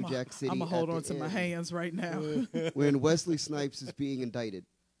scene in New Jack City. I'm going to hold at on the to my end hands right now. when Wesley Snipes is being indicted,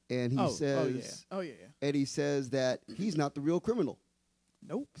 and he says, Oh, yeah. and he says that he's not the real criminal.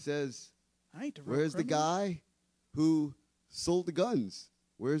 Nope. He says, I ain't the real where's the criminal. guy who sold the guns?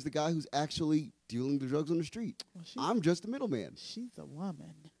 Where's the guy who's actually dealing the drugs on the street? Well, I'm just a middleman. she's a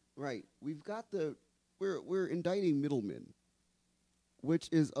woman. Right. We've got we're indicting middlemen, which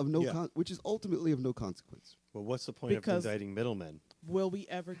is Yeah. which is ultimately of no consequence. Well, what's the point Because- of indicting middlemen? Will we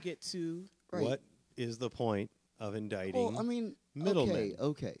ever get to Right. What is the point of indicting? Well, I mean, middlemen.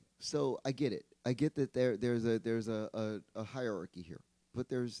 okay. So I get it. I get that there's a hierarchy here, but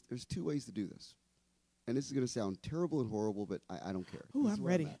there's two ways to do this, and this is going to sound terrible and horrible, but I don't care. Ooh, This is I'm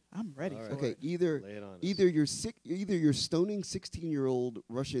where ready. at. I'm ready All for right. Okay, it. either Lay it on us. either you're stoning 16-year-old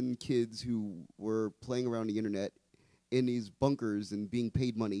Russian kids who were playing around the internet in these bunkers and being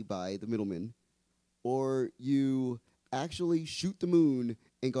paid money by the middlemen, or you actually shoot the moon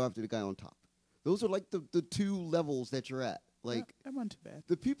and go after the guy on top. Those are like the two levels that you're at. Like that wasn't too bad.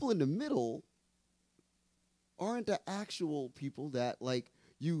 the people in the middle aren't the actual people that like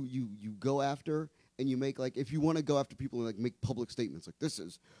you go after and you make like if you want to go after people and like make public statements like this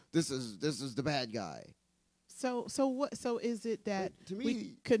is the bad guy. So what? So is it that To we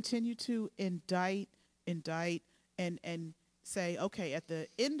me- continue to indict, and say, okay, at the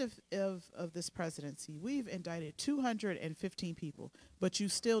end of this presidency, we've indicted 215 people, but you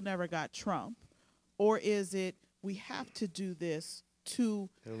still never got Trump, or is it we have to do this to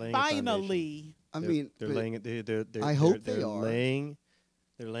They're laying a foundation. finally? I They're- mean, they're but laying it. I hope they're they are.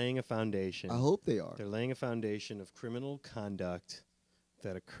 They're laying a foundation. I hope they are. They're laying a foundation of criminal conduct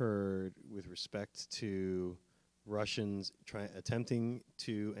that occurred with respect to Russians attempting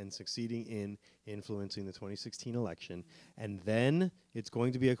to and succeeding in influencing the 2016 election. And then it's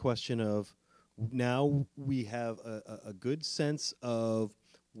going to be a question of now we have a good sense of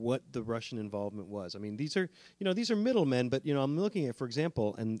what the Russian involvement was. I mean, these are middlemen, but I'm looking at, for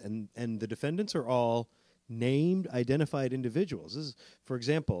example, and the defendants are all named, identified individuals. This is, for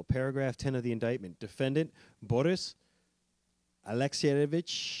example, paragraph 10 of the indictment. Defendant Boris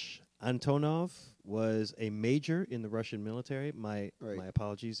Alexeyevich Antonov was a major in the Russian military. My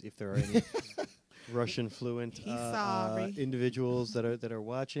apologies if there are any Russian fluent He's sorry. individuals that are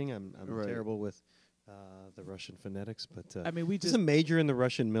watching. I'm Right. terrible with the Russian phonetics, but I mean, we this is just a major in the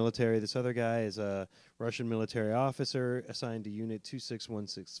Russian military. This other guy is a Russian military officer assigned to Unit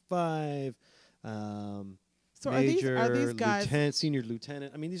 26165. so Major, are these guys? lieutenant, senior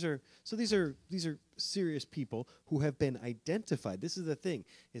lieutenant. I mean, these are serious people who have been identified. This is the thing: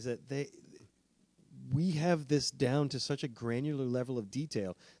 is that we have this down to such a granular level of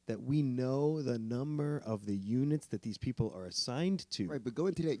detail that we know the number of the units that these people are assigned to. Right, but go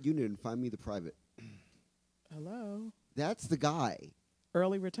into that unit and find me the private. Hello, That's the guy.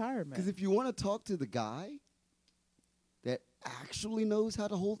 early retirement. Because if you want to talk to the guy that actually knows how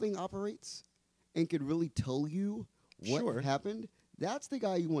the whole thing operates and can really tell you what Sure. happened, that's the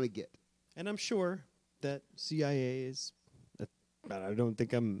guy you want to get. And I'm sure that CIA is. I don't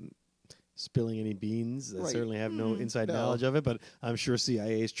think I'm spilling any beans. I Right. certainly have no inside No. knowledge of it, but I'm sure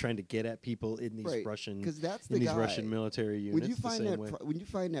CIA is trying to get at people in these Right, Russian because that's the in these guy. Russian military units. When you the find same that way. when you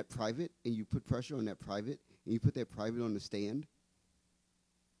find that private and you put pressure on that private and you put that private on the stand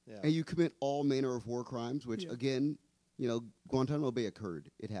Yeah. and you commit all manner of war crimes, which Yeah. again, Guantanamo Bay occurred.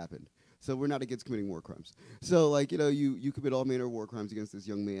 It happened. So we're not against committing war crimes. So like, you commit all manner of war crimes against this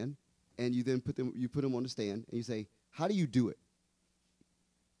young man and you then put him on the stand and you say, how do you do it?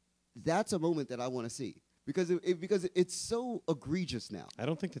 That's a moment that I want to see because it's so egregious now. I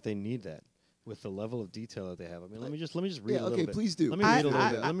don't think that they need that with the level of detail that they have. I mean, let me just read Yeah, a little okay, bit. please do. Let me I- read a little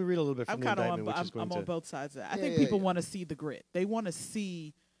I- bit. Let me read a little bit I'm from the kind of indictment, which is going I'm on to. both sides of that. I Yeah, think yeah, people yeah. want to see the grit. They want to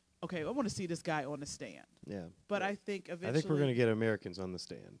see, okay, I want to see this guy on the stand. Yeah. But I think eventually, I think we're going to get Americans on the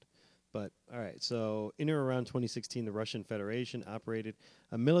stand. But, all right, so in or around 2016, the Russian Federation operated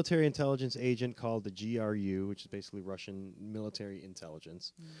a military intelligence agent called the GRU, which is basically Russian military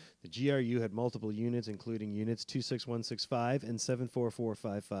intelligence. The GRU had multiple units, including units 26165 and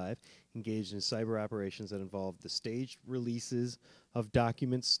 74455, engaged in cyber operations that involved the staged releases of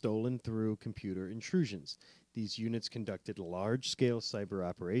documents stolen through computer intrusions. These units conducted large-scale cyber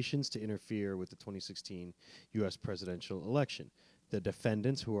operations to interfere with the 2016 U.S. presidential election. The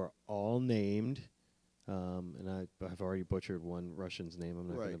defendants, who are all named, and I've already butchered one Russian's name. I'm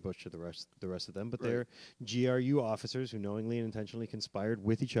not going to Right. butcher the rest of them, but Right. they're GRU officers who knowingly and intentionally conspired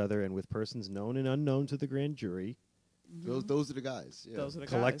with each other and with persons known and unknown to the grand jury, Those are the guys. Yeah. those are the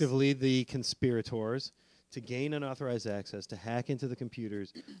guys. collectively the conspirators, to gain unauthorized access to hack into the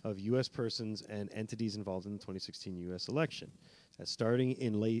computers of U.S. persons and entities involved in the 2016 U.S. election. Starting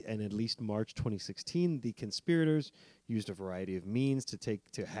in late and at least March 2016, the conspirators used a variety of means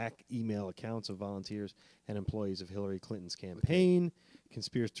to hack email accounts of volunteers and employees of Hillary Clinton's campaign.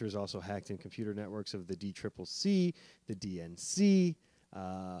 Conspirators also hacked in computer networks of the DCCC, the DNC,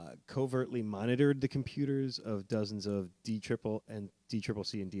 covertly monitored the computers of dozens of DCCC and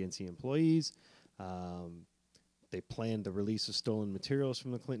DNC employees. They planned the release of stolen materials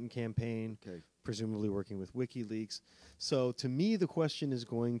from the Clinton campaign, Okay. presumably working with WikiLeaks. So to me, the question is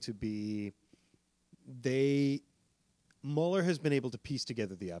going to be, Mueller has been able to piece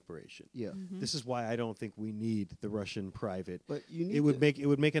together the operation. Yeah. Mm-hmm. This is why I don't think we need the Russian private. But you need It would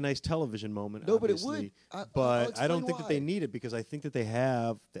to- make a nice television moment. No, but it obviously, would. I'll but I don't explain think that they why. need it because I think that they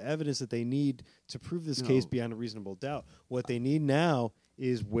have the evidence that they need to prove this case No. beyond a reasonable doubt. What they need now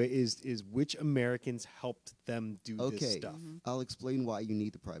is which Americans helped them do this Okay, stuff. I'll explain why you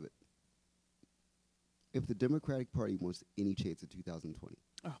need the private. If the Democratic Party wants any chance in 2020,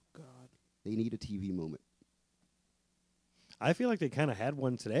 Oh God. they need a TV moment. I feel like they kind of had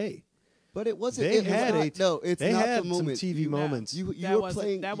one today. But it wasn't. They it was had not, no, it's they not had the moment. some TV you, moments. You That were wasn't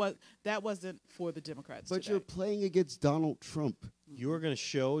playing. that wasn't for the Democrats. but today. you're playing against Donald Trump. You're going to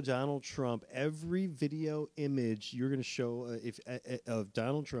show Donald Trump every video image you're going to show of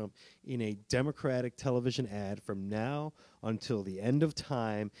Donald Trump in a Democratic television ad from now until the end of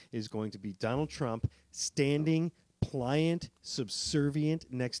time is going to be Donald Trump standing pliant, subservient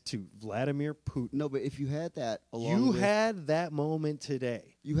next to Vladimir Putin. No, but if you had that along You with, had that moment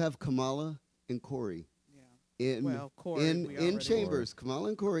today. you have Kamala and Corey Yeah. in Well, Corey, in we in already- chambers. Kamala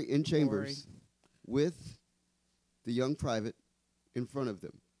and Corey in chambers with the young private in front of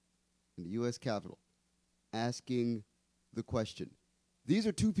them in the U.S. Capitol, asking the question. These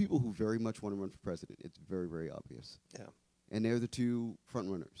are two people who very much want to run for president. It's very, very obvious. Yeah. And they're the two front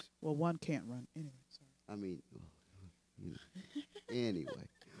runners. Well, one can't run anyway. Sorry. I mean, anyway.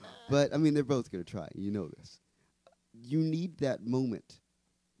 But, I mean, they're both going to try. You know this. You need that moment.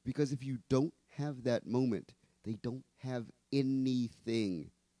 Because if you don't have that moment, they don't have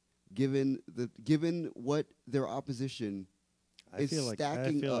anything. Given what their opposition I is feel like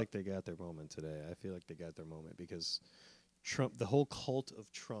stacking up. they got their moment today. I feel like they got their moment because Trump, the whole cult of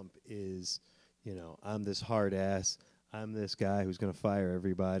Trump is, I'm this hard ass. I'm this guy who's going to fire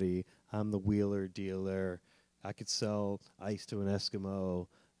everybody. I'm the wheeler dealer. I could sell ice to an Eskimo.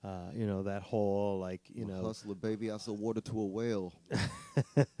 That whole hustler, baby, I sell water to a whale.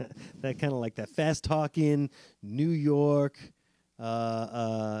 that kind of like that fast talking New York,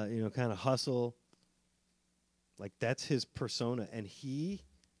 kind of hustle. Like that's his persona, and he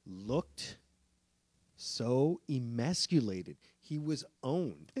looked so emasculated. He was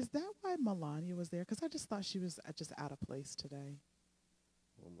owned. Is that why Melania was there? Because I just thought she was just out of place today.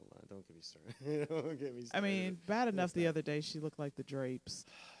 Oh, Milan, don't get me started. Don't get me I started. mean, bad enough Let's the not- other day she looked like the drapes.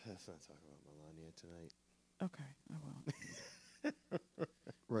 Let's not talk about Melania tonight. Okay, I won't.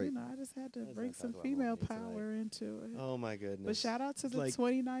 Right. You know, I just had to Let's bring not some talk about female Melania tonight. power into it. Oh my goodness! But shout out to It's the like-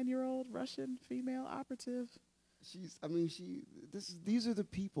 29-year-old Russian female operative. These are the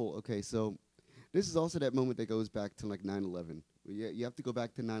people. Okay, so this is also that moment that goes back to like 9/11. You have to go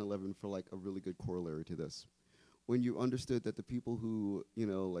back to 9/11 for like a really good corollary to this. When you understood that the people who,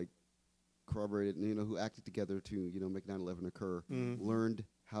 corroborated, who acted together to, make 9/11 occur, learned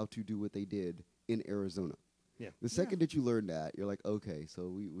how to do what they did in Arizona. Yeah. The second that you learn that, you're like, okay, so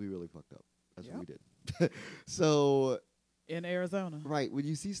we really fucked up. That's what we Yep. did. So, In Arizona. right, when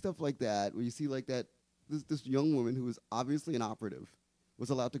you see stuff like that, when you see like that, this young woman who was obviously an operative was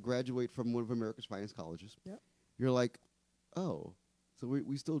allowed to graduate from one of America's finest colleges. Yep. You're like, oh, so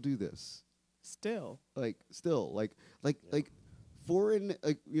we still do this. Still. Like foreign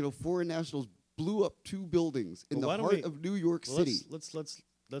foreign nationals blew up 2 buildings in Well, why the don't heart we- of New York Well, City.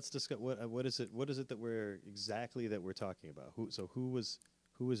 let's discuss what is it that we're talking about? Who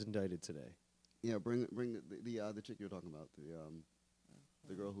was indicted today? Yeah, bring the chick you're talking about,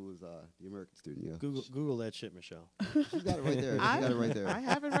 the girl who was the American student. Yeah, Google that shit, Michelle. she's got it right there. She's got it right there. I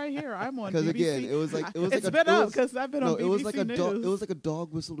have it right here. I'm on Because BBC. again, it was like It's a, been it up was- because I've been no, on BBC it was like a News. dog. It was like a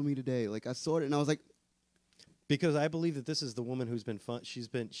dog whistle to me today. Like I saw it and I was like, Because I believe that this is the woman who's been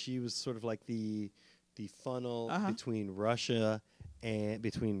she was sort of like the funnel between Russia and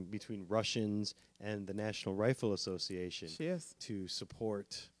between Russians and the National Rifle Association She is. to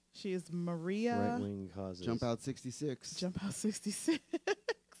support She is Maria right-wing causes. jump out 66. Jump Out 66.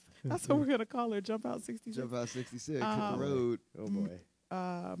 That's what we're going to call her, Jump Out 66. Jump out 66. Hit Um, the road. Oh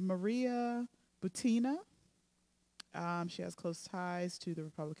boy. Maria Butina. She has close ties to the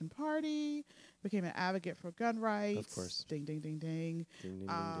Republican Party, became an advocate for gun rights. Of course. Ding, ding, ding, ding. Ding, ding, ding,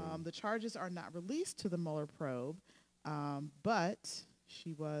 ding. The charges are not released to the Mueller probe, but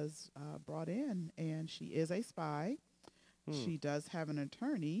she was brought in, and she is a spy. She does have an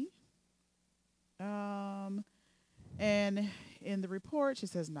attorney. And in the report, she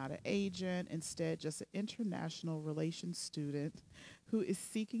says not an agent, instead just an international relations student who is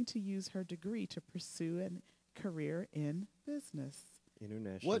seeking to use her degree to pursue a career in business.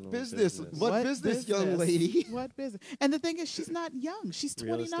 International. What business? What business, young lady? What business? And the thing is, she's not young. She's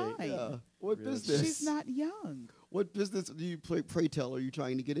Real 29. estate. Yeah. What Real estate. business? She's not young. What business do you pray tell are you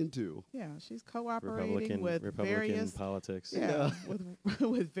trying to get into? Yeah, she's cooperating with Republican various politics. yeah,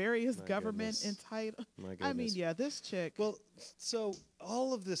 with various My government goodness. entitled. My goodness. I mean, yeah, this chick. Well, so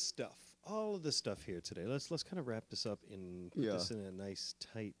all of this stuff here today. Let's kind of wrap this up and put Yeah. this in a nice,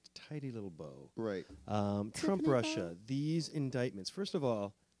 tidy little bow. Right. Trump, Tiffany Russia. bow? These indictments. First of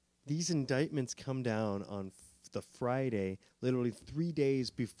all, these indictments come down on the Friday, literally 3 days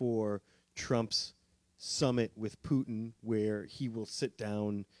before Trump's summit with Putin, where he will sit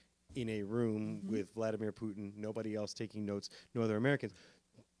down in a room with Vladimir Putin, nobody else taking notes, no other Americans.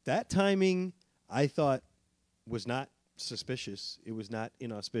 That timing, I thought, was not suspicious. It was not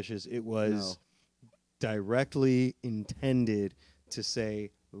inauspicious. It was directly intended to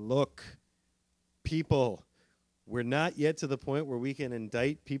say, look, people, we're not yet to the point where we can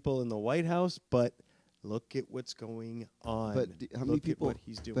indict people in the White House, but look at what's going on. But how many Look people? at what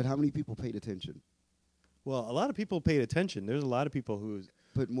he's doing. But how many people paid attention? Well, a lot of people paid attention. There's a lot of people who.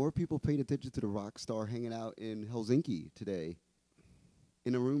 But more people paid attention to the rock star hanging out in Helsinki today,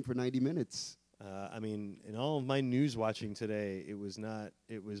 in a room for 90 minutes. I mean, in all of my news watching today, it was not.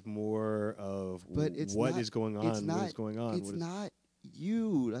 It was more of But it's what not- is going on. It's not. What is going on? It's not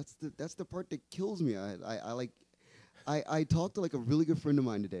you. That's the part that kills me. I talked to like a really good friend of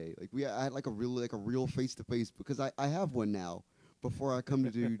mine today. I had like a real face to face because I have one now. Before I come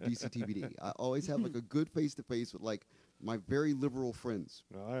to do DCTVD, I always have like a good face to face with like my very liberal friends.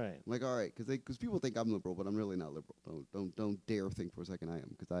 All right. I'm like, all right, because people think I'm liberal, but I'm really not liberal. Don't dare think for a second I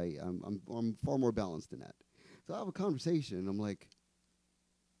am, because I'm far more balanced than that. So I have a conversation, and I'm like,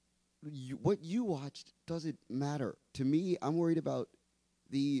 what you watched doesn't matter to me. I'm worried about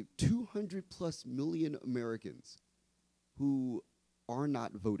the 200+ million Americans who are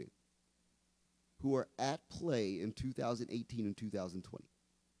not voting, who are at play in 2018 and 2020.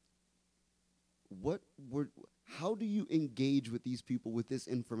 How do you engage with these people with this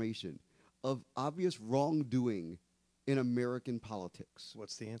information of obvious wrongdoing in American politics?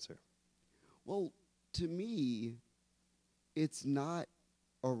 What's the answer? Well, to me, it's not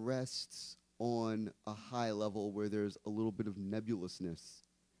arrests on a high level where there's a little bit of nebulousness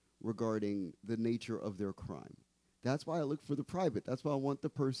regarding the nature of their crime. That's why I look for the private. That's why I want the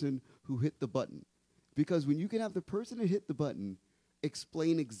person who hit the button. Because when you can have the person who hit the button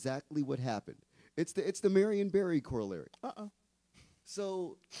explain exactly what happened, it's the Marion Barry corollary.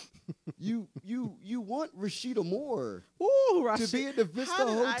 So you want Rashida Moore Ooh, to be at the Vista how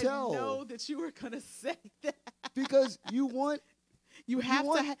did Hotel I know that you were gonna say that? because you want You have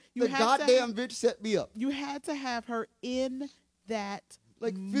want to. the goddamn bitch set me up. You had to have her in that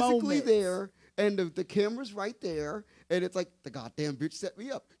Like physically moment. there, and the camera's right there, and it's like the goddamn bitch set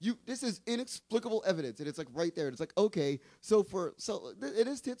me up. This is inexplicable evidence, and it's like right there. And it's like, okay, it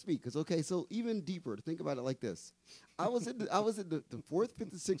is tits me, because okay, so even deeper to think about it like this. I was in the 4th, 5th,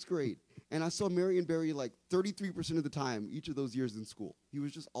 and 6th grade, and I saw Marion Barry like 33% of the time each of those years in school. He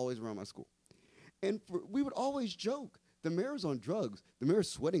was just always around my school, and we would always joke, the mayor's on drugs. The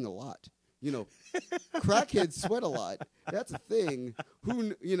mayor's sweating a lot. You know, crackheads sweat a lot. That's a thing.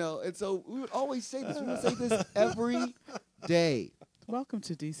 And so we would always say this. We would say this every day Welcome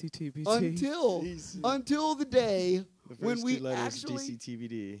to DCTBT. until the day The first when we two letters, actually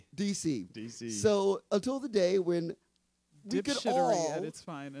DCTVD. DC. So until the day when we could Dipshittery at its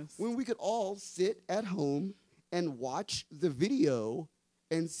finest. all sit at home and watch the video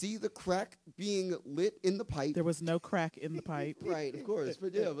and see the crack being lit in the pipe. There was no crack in the pipe. Right, of course,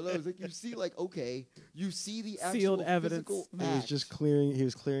 but yeah, but I was like, you see, like, okay, you see the actual Sealed evidence. physical He He was act. just clearing. He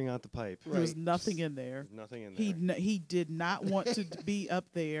was clearing out the pipe. There was Right. nothing in there. Nothing in there. He did not want to be up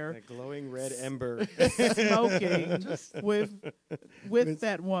there That glowing red ember. smoking with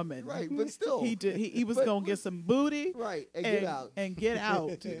that woman. Right, but still, He was But- gonna get some booty right, and get out, and get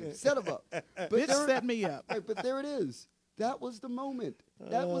out. set him up. But Bitch there, set me up. right, but there it is. That was the moment.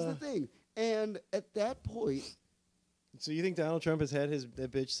 That was the thing. And at that point, So you think Donald Trump has had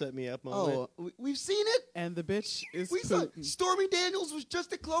that bitch set me up moment? we've seen it. And the bitch is We saw Putin. Stormy Daniels was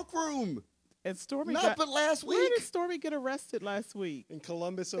just a cloakroom, And Stormy not got, but last where week did Stormy get arrested last week? In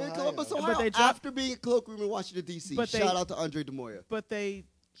Columbus, Ohio. in Columbus, But Ohio, they dropped- after being a cloakroom in Washington D.C. But they- Shout out to Andre DeMoya. But they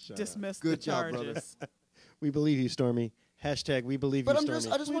Shut up. dismissed Good the job, brother. charges. We believe you, Stormy. Hashtag we believe But you, Stormy.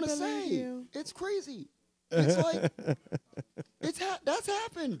 I just We want to believe say, you. it's crazy. It's like that's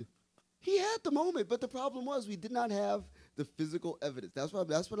happened. He had the moment, but the problem was we did not have the physical evidence. That's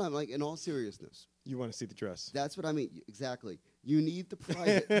what I'm like. In all seriousness, You want to see the dress. that's what I mean. Exactly. You need the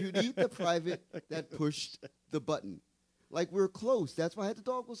private. You need the private that pushed the button. Like we're close. That's why I had the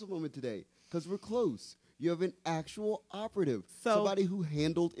dog whistle moment today, because we're close. You have an actual operative, So- somebody who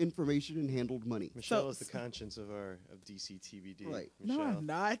handled information and handled money. Michelle So- is the conscience of DC TBD. Right. No, Michelle. I'm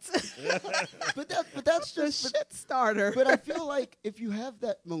not. But that's the just. shit starter. But I feel like if you have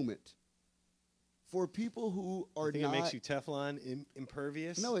that moment, for people who are I think not, it makes you Teflon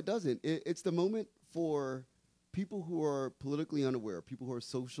impervious. no, it doesn't. It's the moment for people who are politically unaware, people who are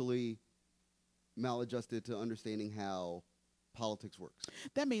socially maladjusted to understanding how politics works.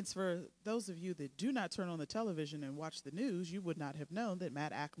 That means for those of you that do not turn on the television and watch the news, you would not have known that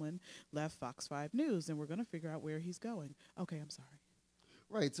Matt Ackman left Fox 5 News, and we're going to figure out where he's going. Okay, I'm sorry.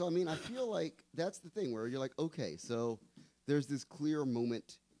 Right. So I mean, I feel like that's the thing where you're like, okay, so there's this clear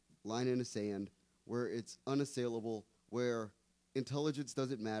moment, line in the sand, where it's unassailable, where intelligence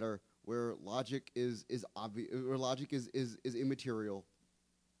doesn't matter, where logic is obvious, or logic is immaterial,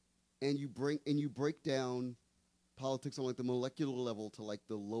 and you break down politics on like the molecular level to like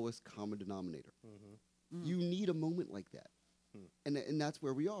the lowest common denominator. Mm-hmm. You need a moment like that, Hmm. and that's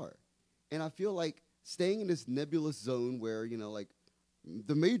where we are. And I feel like staying in this nebulous zone where like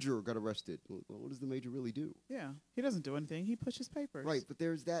the major got arrested. Well, what does the major really do? Yeah, he doesn't do anything. He pushes papers. Right, but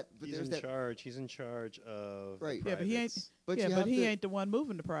there's that. But He's there's in that. charge. He's in charge of. the Right. Yeah, but he ain't. privates. But yeah, you but have he to- ain't the one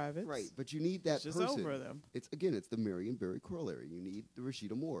moving the privates. Right, but you need that It's just person. over them. It's the Marion Barry corollary. You need the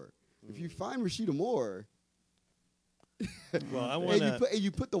Rashida Moore. If you Mm. find Rashida Moore Well, I and want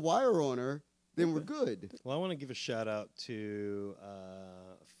you to. put the wire on her, then we're good. Well, I want to give a shout out to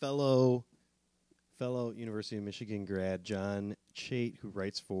fellow University of Michigan grad John Chait, who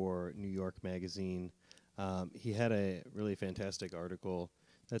writes for New York Magazine. He had a really fantastic article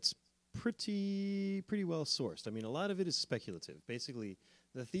that's pretty well sourced. I mean, a lot of it is speculative. Basically,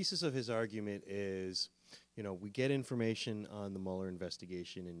 the thesis of his argument is, we get information on the Mueller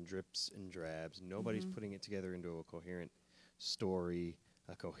investigation in drips and drabs. Nobody's putting it together into a coherent story,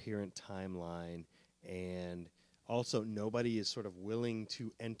 a coherent timeline, and also nobody is sort of willing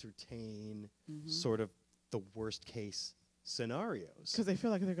to entertain sort of the worst case scenarios. Because they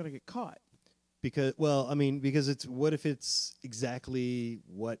feel like they're going to get caught. Because it's what if it's exactly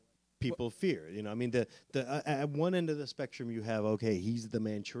what people fear? The at one end of the spectrum you have, okay, he's the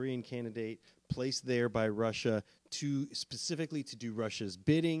Manchurian candidate placed there by Russia specifically to do Russia's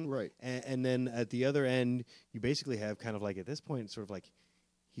bidding, Right. And then at the other end you basically have kind of like at this point sort of like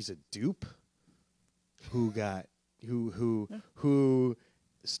he's a dupe who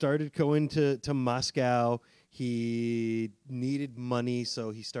started going to Moscow. He needed money,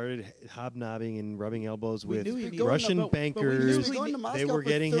 so he started hobnobbing and rubbing elbows We with knew he needed- Russian but we knew bankers. he Going to ne- Moscow They were for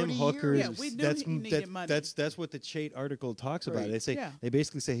getting him 30 hookers. years. Yeah, we knew that's he needed money. that's what the Chait article talks about. Right. They say Yeah. they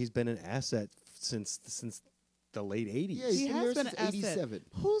basically say he's been an asset since the late '80s. Yeah, He he's been has there been since an asset. 87.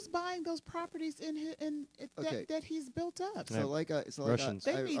 Who's buying those properties Okay. that he's built up? So Russians.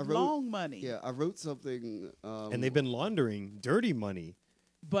 They I need wrote, long money. Yeah, I wrote something. And they've been laundering dirty money.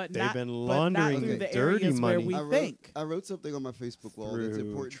 but They've not, been but laundering not through the dirty areas where money. we think. I wrote something on my Facebook wall that's Through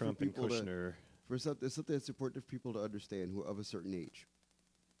important Trump for and people Kushner. something that's important for people to understand who are of a certain age.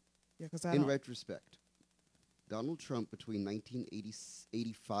 Yeah, because I In don't. retrospect, Donald Trump between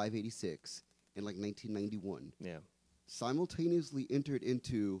 1985, 86, and like 1991 Yeah. simultaneously entered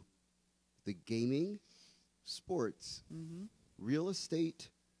into the gaming, sports, Mhm. real estate,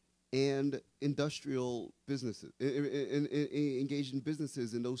 and industrial businesses, engaged in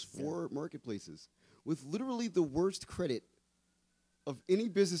businesses in those four marketplaces with literally the worst credit of any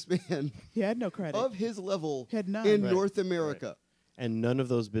businessman He had no credit. of his level He had none. in Right, North America. And none of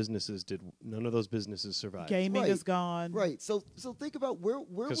those businesses survived. Gaming Right. is gone. Right. So think about where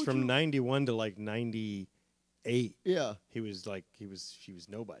Because would from you, 91 to like 98, yeah. he was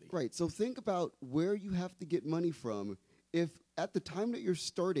nobody. Right. So think about where you have to get money from if at the time that you're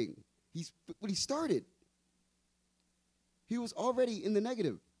starting, when he started, he was already in the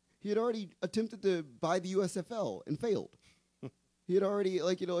negative. He had already attempted to buy the USFL and failed. He had already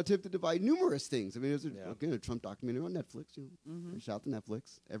attempted to buy numerous things. I mean, there's a Trump documentary on Netflix. Shout out to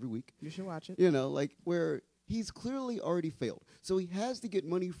Netflix every week. You should watch it. Where he's clearly already failed. So he has to get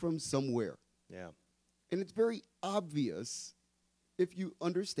money from somewhere. Yeah. And it's very obvious if you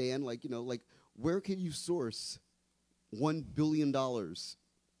understand, where can you source $1 billion?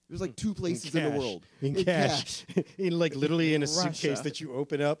 There's like two places in the world. In cash. in literally in a suitcase Russia. that you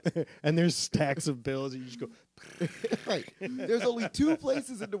open up and there's stacks of bills and you just go, Right. There's only two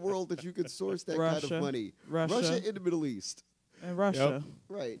places in the world that you could source that kind Russia. of money. Russia. and the Middle East. And Russia.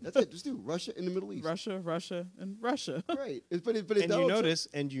 Right. That's it. Just do Russia and the Middle East. Russia, and Russia. Right. But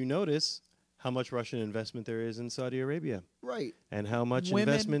and you notice how much Russian investment there is in Saudi Arabia, Right. and how much Women-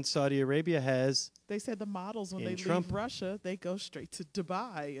 investment Saudi Arabia has. They said the models when In they Trump. leave Russia, they go straight to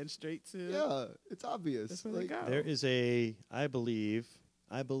Dubai and straight to. Yeah, it's obvious. That's where they go. There is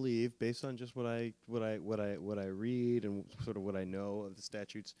I believe, based on just what I read and sort of what I know of the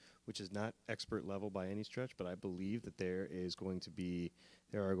statutes, which is not expert level by any stretch, but I believe that there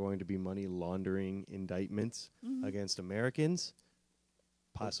are going to be money laundering indictments Mm-hmm. against Americans,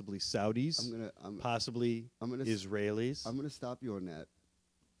 possibly Saudis, possibly I'm gonna Israelis. I'm going to stop you on that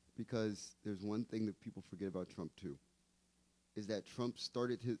because there's one thing that people forget about Trump too, is that Trump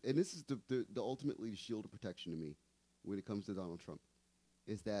started his, and this is the ultimately shield of protection to me when it comes to Donald Trump,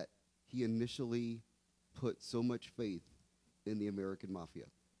 is that he initially put so much faith in the American mafia.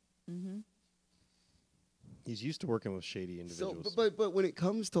 Mm-hmm. He's used to working with shady individuals. So, but when it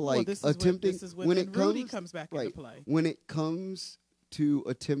comes to Well, like this is attempting, this is when when it Rudy comes, comes back right, into play. when it comes to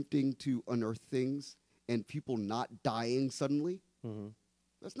attempting to unearth things and people not dying suddenly, Mhm.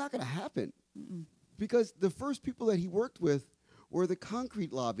 that's not going to happen. Mm-mm. Because the first people that he worked with were the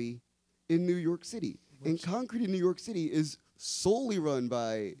concrete lobby in New York City. And concrete in New York City is solely run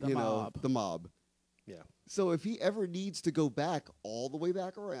by, The mob. the mob. Yeah. So if he ever needs to go back all the way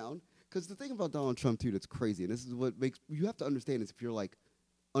back around, because the thing about Donald Trump, too, that's crazy, and this is what makes, you have to understand is if you're like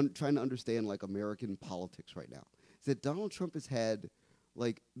trying to understand like American politics right now, is that Donald Trump has had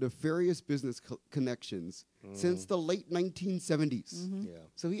like nefarious business connections since the late 1970s. Mm-hmm. Yeah.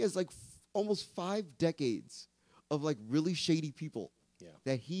 So he has like almost 5 decades of like really shady people Yeah.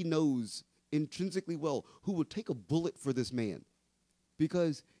 that he knows intrinsically well who would take a bullet for this man,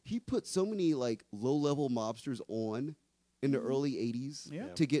 because he put so many like low-level mobsters on in the early 80s Yeah.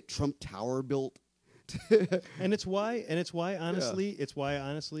 to get Trump Tower built. And it's why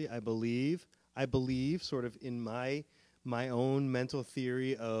honestly I believe sort of in my own mental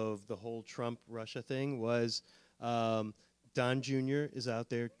theory of the whole Trump Russia thing was Don Jr. is out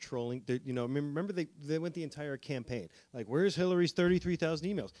there trolling. Remember they went the entire campaign like, where's Hillary's 33,000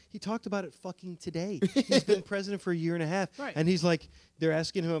 emails? He talked about it fucking today. He's been president for a year and a half, Right. and he's like, they're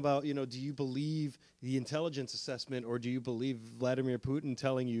asking him about, do you believe the intelligence assessment or do you believe Vladimir Putin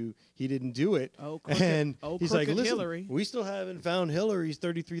telling you he didn't do it? Oh, crooked- and oh, he's like, crooked listen, Hillary. we still haven't found Hillary's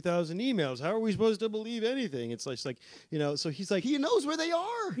 33,000 emails. How are we supposed to believe anything? It's like, so he's like, He knows where they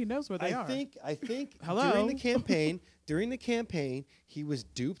are. He knows where they are. I think Hello? during the campaign, he was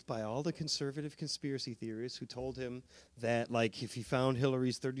duped by all the conservative conspiracy theorists who told him that, like, if he found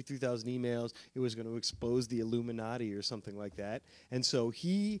Hillary's 33,000 emails, it was going to expose the Illuminati or something like that. And so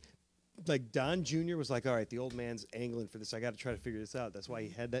Don Jr. was like, all right, the old man's angling for this. I got to try to figure this out. That's why he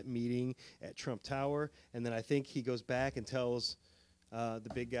had that meeting at Trump Tower. And then I think he goes back and tells the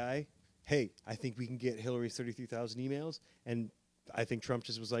big guy, hey, I think we can get Hillary's 33,000 emails. And I think Trump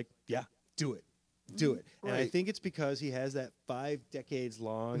just was like, yeah, do it. Do it. And I Right. think it's because he has that 5 decades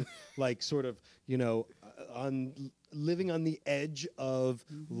long, like, sort of, living on the edge of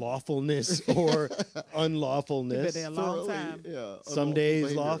lawfulness or unlawfulness. Been there a long time. Yeah. Some days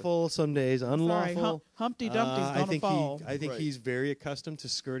behavior. lawful, some days unlawful. Sorry, Humpty Dumpty's I gonna think fall. I think Right. he's very accustomed to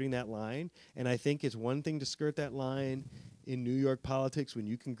skirting that line, and I think it's one thing to skirt that line in New York politics when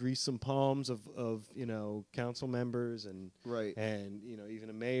you can grease some palms of council members and Right. and even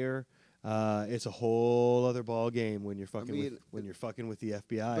a mayor. It's a whole other ball game when you're fucking mean, when you're fucking with the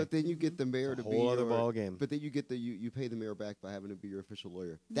FBI. But then you get the mayor It's a to be whole other your, ball game. But then you get you pay the mayor back by having to be your official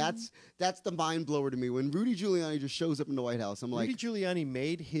lawyer. That's the mind blower to me. When Rudy Giuliani just shows up in the White House, I'm Rudy like, Giuliani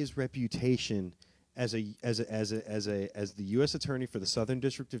made his reputation as the U.S. attorney for the Southern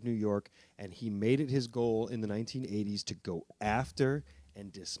District of New York, and he made it his goal in the 1980s to go after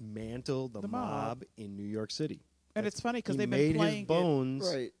and dismantle the The mob. mob in New York City. And it's funny because He they've made been playing his it.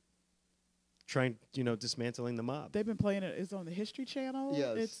 bones right. trying, dismantling the mob, They've been playing it. It's on the History Channel.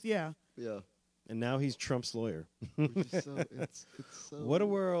 Yes. It's Yeah. and now he's Trump's lawyer. Which is so, it's so What a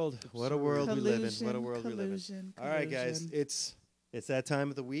world! What a world we live in! What a Collusion, world we live in! collusion, All right, guys, collusion. it's that time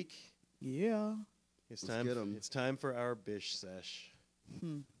of the week. Yeah. It's Let's time. get 'em. It's time for our bish sesh.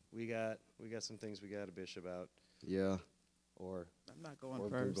 Hmm. We got some things we got to bish about, Yeah. or I'm not going or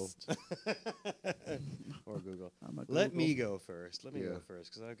first. Google, or Google. I'm a Let me Google. go first. Let me Yeah. go first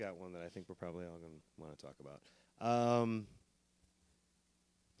because I've got one that I think we're probably all going to want to talk about.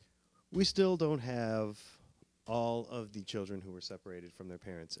 We still don't have all of the children who were separated from their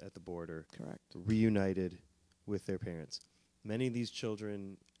parents at the border Correct. reunited with their parents. Many of these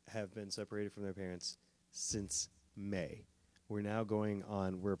children have been separated from their parents since May.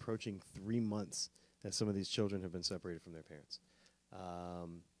 We're approaching 3 months that some of these children have been separated from their parents.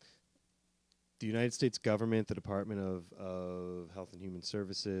 the United States government, the Department of Health and Human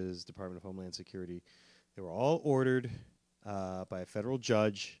Services, Department of Homeland Security, they were all ordered by a federal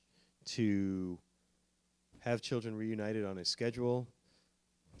judge to have children reunited on a schedule.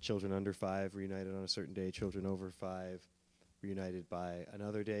 Children under 5 reunited on a certain day. Children over 5 reunited by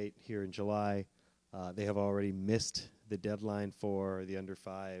another date. Here in July, they have already missed the deadline for the under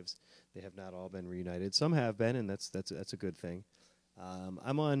 5s. They have not all been reunited. Some have been, and that's a good thing.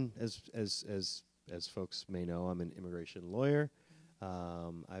 I'm on, as folks may know, I'm an immigration lawyer.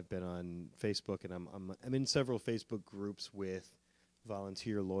 I've been on Facebook, and I'm in several Facebook groups with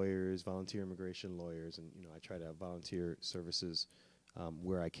volunteer lawyers, volunteer immigration lawyers, and I try to volunteer services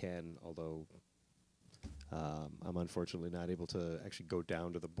where I can. Although I'm unfortunately not able to actually go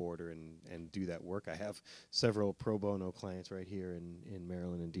down to the border and do that work. I have several pro bono clients right here in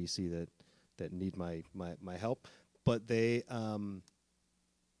Maryland and D.C. that need my help, but they, so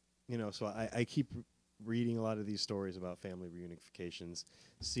I keep reading a lot of these stories about family reunifications,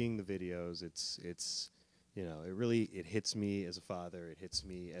 seeing the videos. It's it hits me as a father. It hits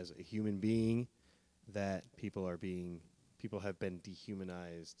me as a human being that people have been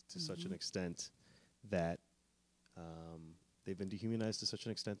dehumanized to such an extent that they've been dehumanized to such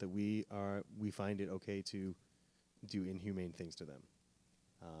an extent that we find it okay to do inhumane things to them,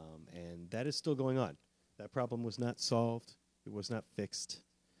 and that is still going on. That problem was not solved. It was not fixed,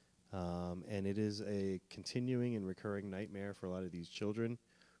 and it is a continuing and recurring nightmare for a lot of these children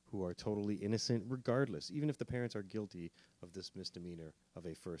who are totally innocent, regardless, even if the parents are guilty of this misdemeanor of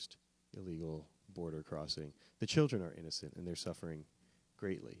a first illegal border crossing. The children are innocent, and they're suffering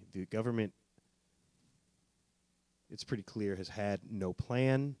greatly. The government, it's pretty clear, has had no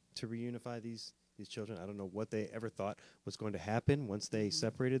plan to reunify these children. I don't know what they ever thought was going to happen once they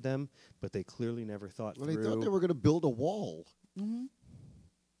separated them, but they clearly never thought through. They thought they were going to build a wall. Mm-hmm.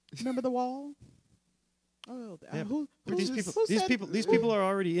 Remember the wall? Oh, Yeah, who these said- people are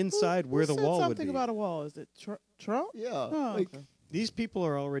already inside where the said wall would something be. about a wall? Is it Trump? Yeah. Oh, like, okay. These people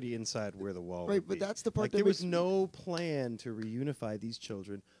are already inside where the wall Right, would but be. that's the part like that there was makes me- no plan to reunify these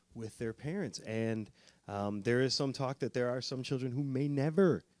children with their parents, and there is some talk that there are some children who may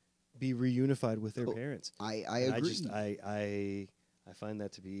never be reunified with their parents. I And agree. I find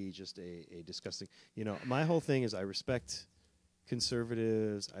that to be just a disgusting. My whole thing is I respect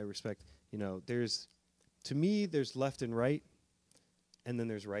conservatives. I respect. To me, there's left and right, and then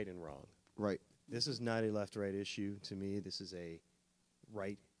there's right and wrong. Right. This is not a left-right issue to me. This is a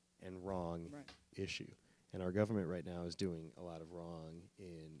right and wrong issue. And our government right now is doing a lot of wrong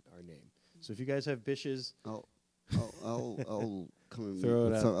in our name. So if you guys have bishes, I'll come in. Throw it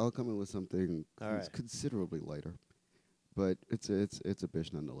with out. I'll come in with something All right. considerably lighter, but it's a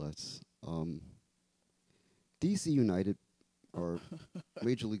bish nonetheless. DC United, our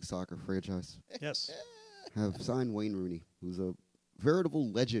Major League Soccer franchise, yes, have signed Wayne Rooney, who's a veritable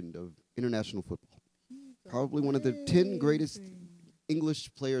legend of international football. Probably one of the 10 greatest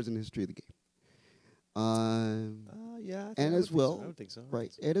English players in the history of the game. yeah, And as well, I would think so.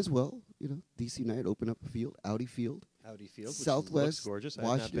 right, and as well, DC United opened up a field, Audi Field. Audi Field, which Southwest looks gorgeous.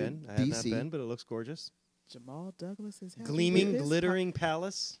 Washington, I have not DC. been, but it looks gorgeous. Jamal Douglas is happy Gleaming, with his glittering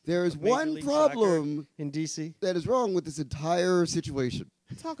palace. There is of Major one League Soccer problem in DC. that is wrong with this entire situation.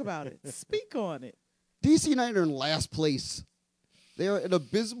 Talk about it. Speak on it. DC United are in last place. They are an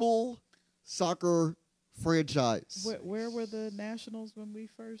abysmal soccer franchise. Where were the Nationals when we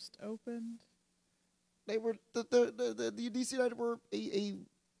first opened? They were the DC United were a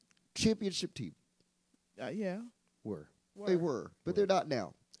championship team. Yeah. They were, but they're not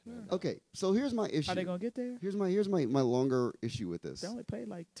now. Okay, so here's my issue. Are they gonna get there? Here's my longer issue with this. They only played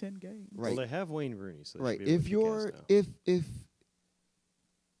like 10 games. Right. Well, they have Wayne Rooney, so they Right. should be able If to you're kick ass now.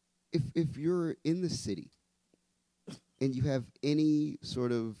 if you're in the city and you have any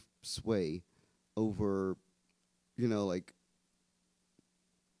sort of sway over, like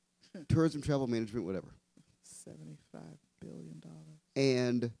tourism, travel management, whatever, $75 billion.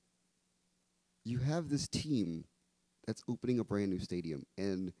 and you have this team that's opening a brand new stadium,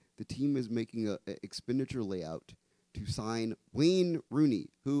 and the team is making a expenditure layout to sign Wayne Rooney,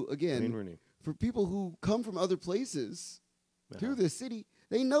 who again, Wayne Rooney. for people who come from other places Uh-huh. to this city,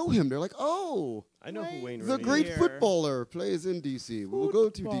 they know him. They're like, oh, I know who Wayne the Rooney great is. Here. footballer plays in DC. We'll go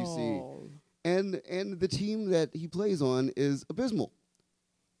to DC. Football. And the team that he plays on is abysmal.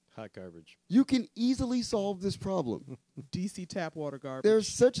 Hot garbage. You can easily solve this problem. DC tap water garbage. There's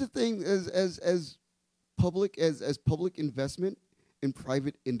such a thing as public investment in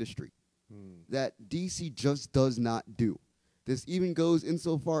private industry that DC just does not do. This even goes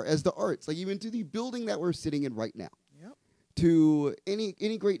insofar as the arts, like even to the building that we're sitting in right now. Yep. to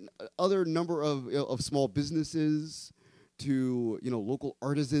any great other number of small businesses, to local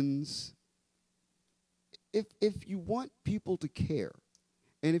artisans. If you want people to care,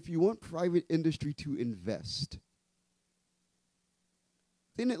 and if you want private industry to invest,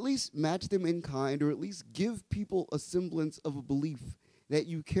 then at least match them in kind, or at least give people a semblance of a belief that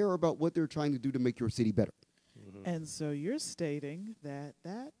you care about what they're trying to do to make your city better. And so you're stating that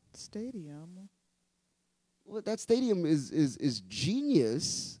that stadium, Well, that stadium is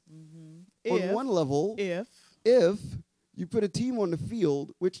genius on if, one level. if If you put a team on the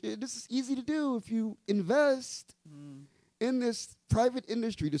field, which this is easy to do if you invest in this private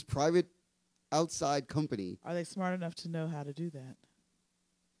industry, this private outside company. are they smart enough to know how to do that?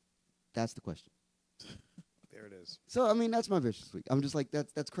 That's the question. There it is. So I mean, that's my Bish this week. I'm just like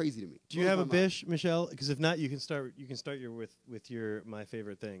that's crazy to me. Do you have a Bish, Michelle? Because if not, you can start. You can start your with your my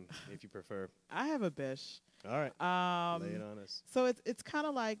favorite thing if you prefer. I have a bish. All right, lay it on us. So it's kind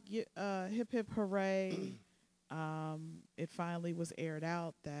of like hip hip hooray. It finally was aired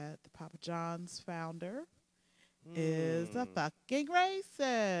out that the Papa John's founder is a fucking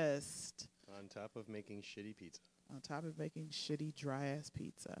racist. On top of making shitty pizza. On top of making shitty dry ass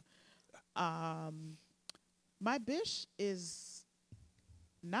pizza. My bish is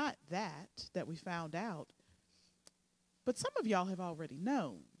not that we found out, but some of y'all have already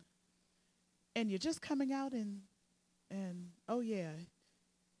known, and you're just coming out and oh yeah,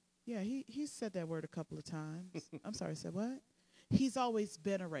 he said that word a couple of times. I'm sorry, said what? He's always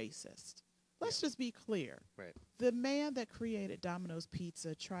been a racist. Let's just be clear. Right. The man that created Domino's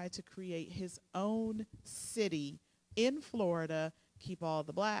Pizza tried to create his own city in Florida, keep all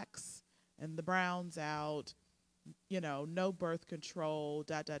the blacks and the browns out, no birth control, ...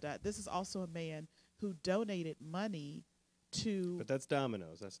 This is also a man who donated money to... But that's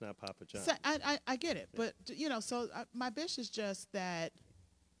Domino's. That's not Papa John's. So I get it. But, so my bish is just that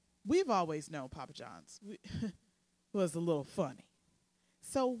we've always known Papa John's was a little funny.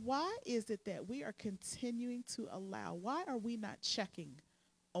 So why is it that we are continuing to allow, why are we not checking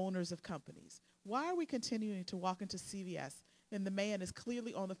owners of companies? Why are we continuing to walk into CVS and the man is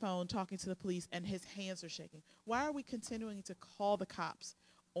clearly on the phone talking to the police and his hands are shaking? Why are we continuing to call the cops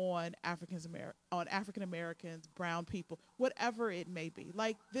on African Americans, brown people, whatever it may be?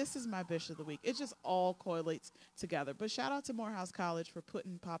 Like, this is my bish of the week. It just all correlates together. But shout out to Morehouse College for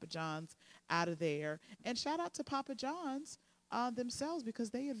putting Papa John's out of there. And shout out to Papa John's themselves,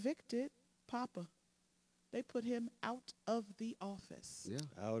 because they evicted Papa. They put him out of the office. Yeah.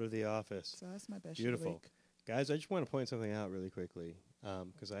 Out of the office. So that's my bish of the Beautiful. week. Guys, I just want to point something out really quickly,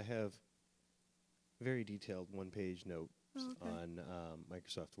 because I have a very detailed one-page note on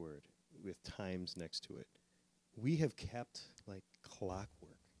Microsoft Word with times next to it. We have kept like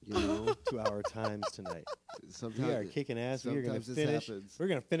clockwork, to our times tonight. Sometimes We are kicking ass. We are going to sometimes this finish. happens. We're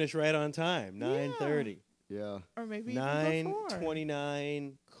going to finish right on time. 9:30. Yeah. Or maybe even before.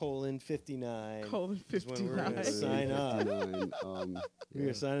 9:29:59. Colon is when we're gonna 59. sign off. 59, We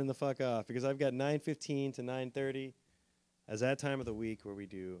are signing the fuck off because I've got 9:15 to 9:30 as that time of the week where we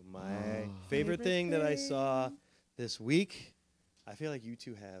do my favorite thing that I saw this week. I feel like you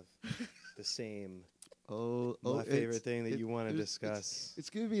two have the same my favorite thing that you want to discuss. It's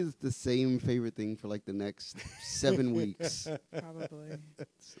going to be the same favorite thing for like the next 7 weeks. Probably.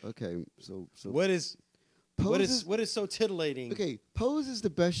 Okay, so What is Pose what is so titillating? Okay, Pose is the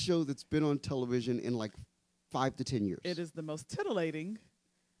best show that's been on television in like 5 to 10 years. It is the most titillating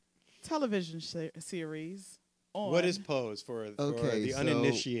television series on. What is Pose for the so,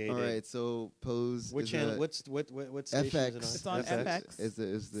 uninitiated? All right, so Pose. What is channel? a what station FX. is it on? It's on FX.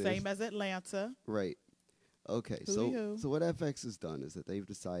 Is the Same as Atlanta. right. Okay, Hooty-hoo. so what FX has done is that they've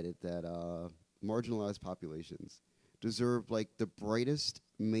decided that marginalized populations deserve like the brightest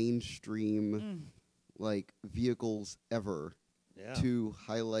mainstream like vehicles ever Yeah. to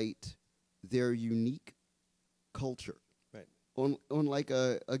highlight their unique culture. Right. On like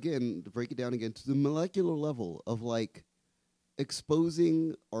again, to break it down again to the molecular level of like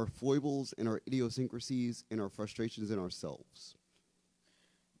exposing our foibles and our idiosyncrasies and our frustrations in ourselves,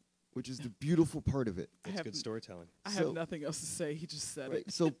 which is the beautiful part of it. That's have good storytelling. I So- have nothing else to say. He just said Right.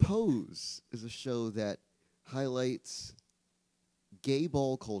 it. So Pose is a show that highlights gay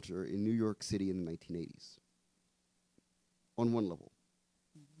ball culture in New York City in the 1980s. On one level.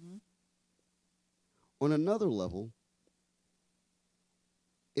 On another level,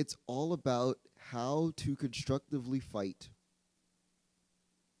 it's all about how to constructively fight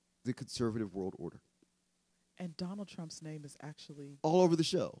the conservative world order. And Donald Trump's name is actually All over the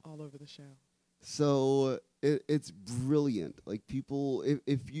show. all over the show. So it's brilliant. Like people,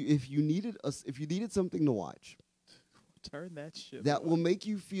 if you needed something to watch, Turn that shit. that on. will make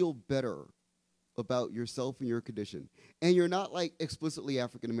you feel better about yourself and your condition. And you're not like explicitly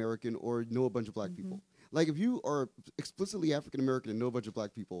African American or know a bunch of black people. Like if you are explicitly African American and know a bunch of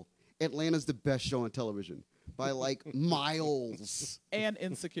black people, Atlanta's the best show on television by like miles. And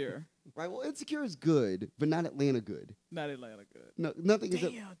Insecure. Right? Well, Insecure is good, but not Atlanta good. Not Atlanta good. No, nothing is.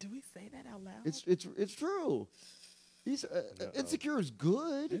 Damn, do we say that out loud? It's true. Insecure is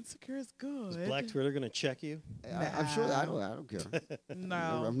good. Insecure is good. Is Black Twitter gonna check you? I'm sure that I don't care.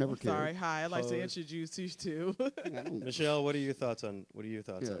 No, I've never I'm sorry. cared. Hi, I'd like to Pose. introduce you to I don't, Michelle, what are your thoughts on Yeah,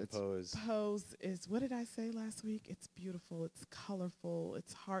 it's- Pose? Pose. Is what did I say last week? It's beautiful. It's colorful.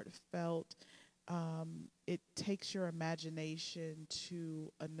 It's heartfelt. It takes your imagination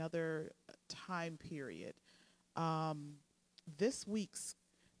to another time period. This week's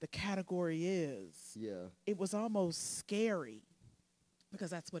the category is. yeah. It was almost scary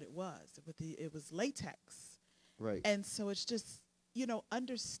because that's what it was. It was latex. Right. And so it's just,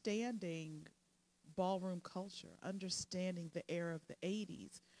 understanding ballroom culture, understanding the era of the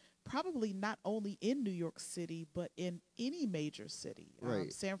 80s, probably not only in New York City, but in any major city.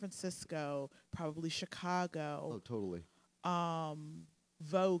 Right. San Francisco, probably Chicago, Oh, totally.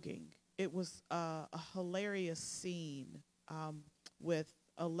 voguing. It was a hilarious scene with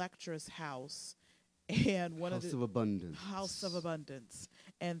Electra's house and one House of the of Abundance. House of Abundance,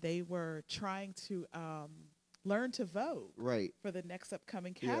 and they were trying to learn to vote Right. for the next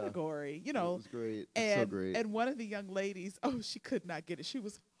upcoming Yeah. category. It was great. It's and so great. and one of the young ladies, she could not get it. She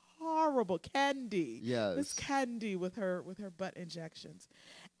was horrible, Candy. Yes. Miss Candy with her butt injections,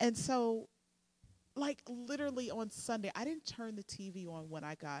 and so. Like literally on Sunday, I didn't turn the TV on when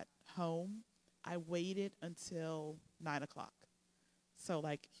I got home. I waited until 9:00. So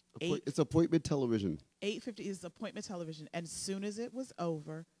like It's appointment television. 8:50 is appointment television, and as soon as it was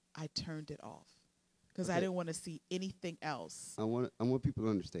over, I turned it off because I Okay. didn't want to see anything else. I want people to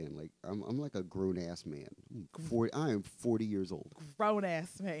understand. Like I'm like a grown ass man. I am 40 years old. Grown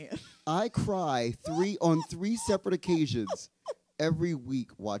ass man. I cry on three separate occasions every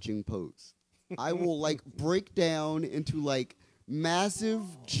week watching Pose. I will like break down into like massive,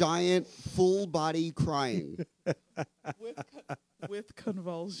 giant, full body crying. with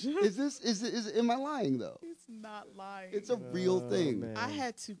convulsion. Am I lying though? He's not lying. It's a real thing. man. I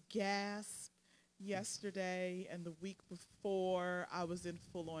had to gasp yesterday and the week before. I was in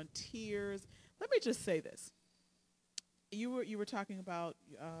full on tears. Let me just say this. You were talking about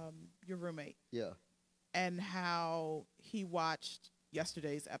your roommate Yeah. and how he watched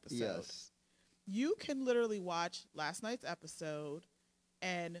yesterday's episode. Yes. You can literally watch last night's episode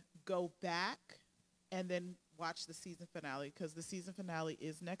and go back and then watch the season finale because the season finale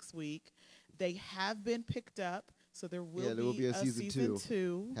is next week. They have been picked up, so there will be a season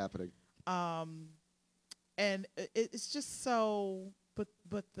two. Happening. And it's just so.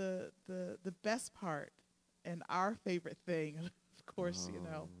 But the best part and our favorite thing, of course,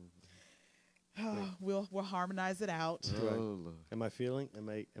 we'll harmonize it out. Oh, Lord. Am I feeling? Am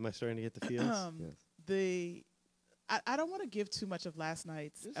I starting to get the feels? Yes. I don't want to give too much of last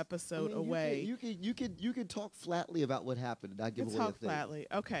night's Just- episode I mean, away. You can talk flatly about what happened. And not give Let's away a talk thing. flatly.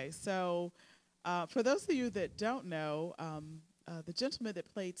 Okay, so for those of you that don't know, the gentleman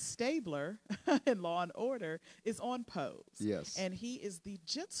that played Stabler in Law and Order is on Pose. Yes. And he is the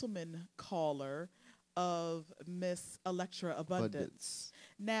gentleman caller of Miss Electra Abundance.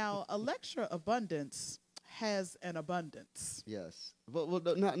 Now, Electra Abundance has an abundance, Yes. But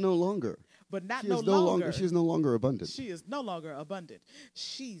no longer. but not She no is longer. She is no longer abundant. She is no longer abundant.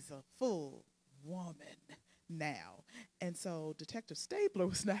 She's a full woman now. And so Detective Stabler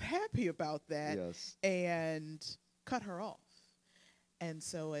was not happy about that Yes. and cut her off. And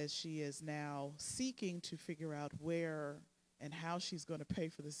so as she is now seeking to figure out where and how she's going to pay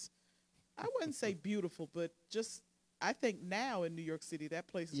for this, I wouldn't say beautiful, but just I think now in New York City, that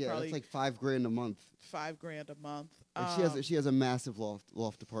place is Yeah, probably that's like $5,000 a month. $5,000 a month. And she has a massive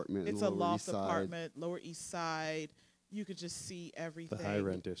loft apartment. in It's the a Lower loft East Side. apartment, Lower East Side. You could just see everything. The high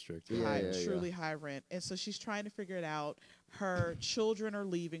rent district. Yeah, High, yeah, truly high rent. And so she's trying to figure it out. Her children are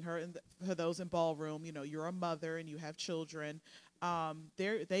leaving her. And for those in ballroom, you're a mother and you have children.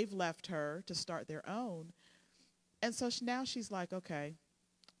 They've left her to start their own. And so now she's like, okay,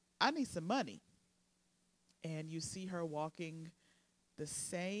 I need some money. And you see her walking the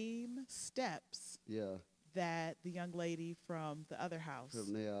same steps Yeah. that the young lady from the other house.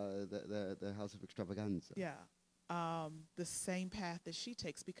 From the House of Extravaganza. Yeah. The same path that she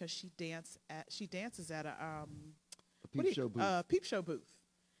takes because she dances at a A what do peep show booth. peep show booth.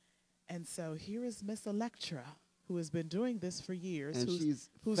 And so here is Miss Electra, who has been doing this for years. And who's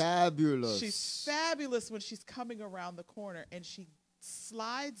fabulous. She's fabulous when she's coming around the corner and she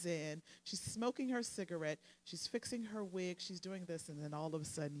slides in. She's smoking her cigarette. She's fixing her wig. She's doing this, and then all of a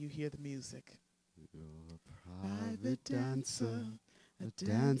sudden you hear the music. You're a private dancer, a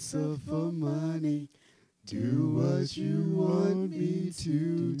dancer for money. Do what you want me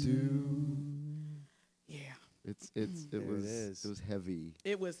to do. Yeah. It was heavy.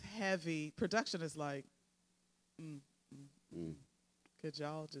 It was heavy. Production is like, Mm. could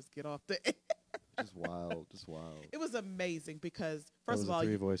y'all just get off the Just wild. It was amazing because, That first was of all, a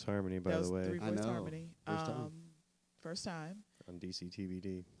three-voice harmony, by that the was way, three-voice I know. harmony. First time. First time. on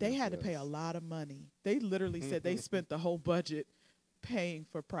DCTBD. They Yes, had to pay a yes. lot of money. They literally said they spent the whole budget paying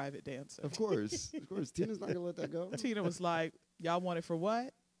for private dancer. Of course. Tina's not gonna let that go. Tina was like, y'all want it for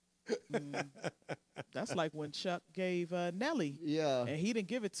what? That's like when Chuck gave Nelly, Yeah. and he didn't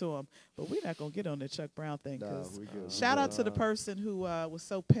give it to him. But we're not going to get on the Chuck Brown thing. Nah, 'Cause we good. shout out to the person who was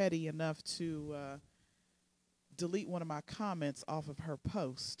so petty enough to delete one of my comments off of her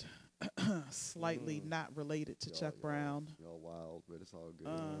post, slightly not related to Chuck Brown. Y'all wild, but it's all good.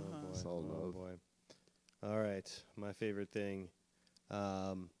 Uh-huh. It's all Oh, love. boy. All right, my favorite thing.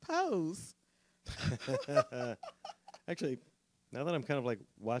 Pose. Actually, now that I'm kind of like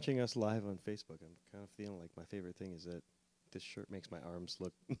watching us live on Facebook, I'm kind of feeling like my favorite thing is that this shirt makes my arms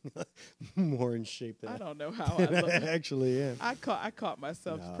look more in shape than I don't know how I than look. I actually am. I caught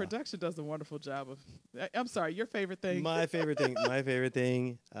myself. Nah. Production does a wonderful job of. I'm sorry. Your favorite thing? My favorite thing. My favorite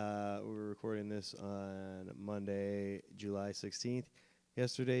thing. We're recording this on Monday, July 16th.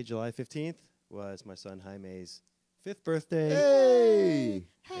 Yesterday, July 15th, was my son Jaime's 5th birthday. Hey!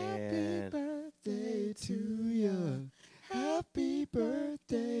 Happy And- birthday to ya. you. Happy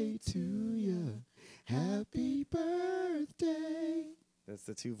birthday to ya. Happy birthday. That's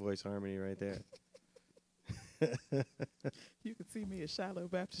the two-voice harmony right there. You can see me at Shiloh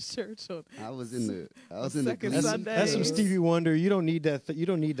Baptist Church on. I was in the Second glee. Sunday. That's some Days. Stevie Wonder. You don't need that. You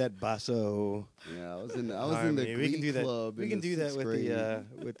don't need that basso. Yeah, I was in the harmony. glee We can do that. club. We in can the do that sixth with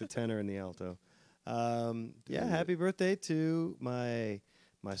grade. the tenor and the alto. Yeah, Yeah. happy birthday to my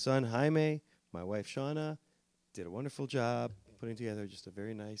son Jaime, my wife Shauna. Did a wonderful job putting together just a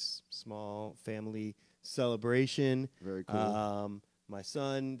very nice small family celebration. Very cool. My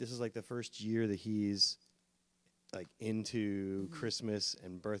son, this is like the first year that he's like into Christmas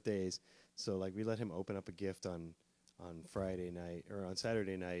and birthdays. So like we let him open up a gift on Friday night or on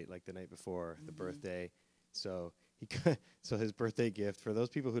Saturday night, like the night before the birthday. So so his birthday gift, for those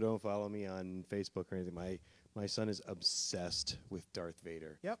people who don't follow me on Facebook or anything, my son is obsessed with Darth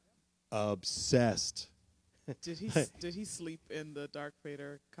Vader. Yep. Obsessed. Did he sleep in the Darth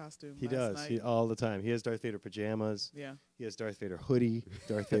Vader costume? He last does. Night? He, all the time. He has Darth Vader pajamas. Yeah. He has Darth Vader hoodie,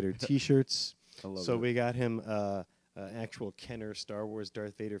 Darth Vader T-shirts. I love So it. we got him an actual Kenner Star Wars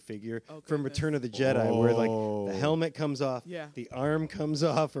Darth Vader figure Oh, from goodness. Return of the Jedi, where like Oh. the helmet comes off, Yeah. the arm comes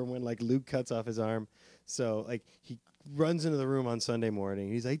off, or when like Luke cuts off his arm. So like he runs into the room on Sunday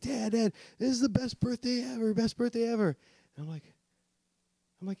morning. He's like, Dad, this is the best birthday ever, best birthday ever. And I'm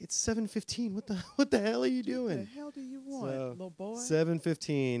like, it's 7:15. What the hell are you What the doing? hell do you want, So, little boy?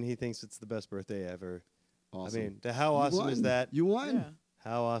 7:15. He thinks it's the best birthday ever. Awesome. I mean, how awesome is won. that? You won. Yeah.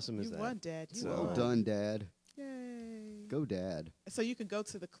 How awesome is You that? won, Dad. You So- Well won. done, Dad. Yay. Go, Dad. So you can go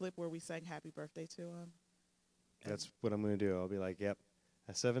to the clip where we sang "Happy Birthday" to him. That's what I'm going to do. I'll be like, yep.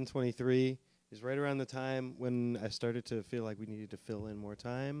 At 7:23 is right around the time when I started to feel like we needed to fill in more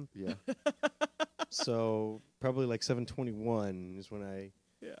time. Yeah. So probably like 7:21 is when I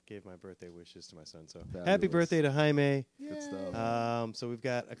Yeah. gave my birthday wishes to my son. So happy Fabulous. birthday to Jaime. Good stuff. So we've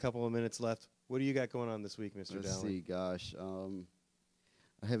got a couple of minutes left. What do you got going on this week, Mr. Let's Dowling? see. Gosh.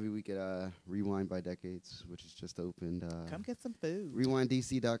 A heavy week at Rewind by Decades, which has just opened. Come get some food.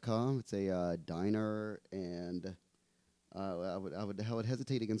 RewindDC.com. It's a diner, and I would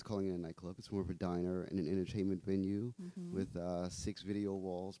hesitate against calling it a nightclub. It's more of a diner and an entertainment venue Mhm. with 6 video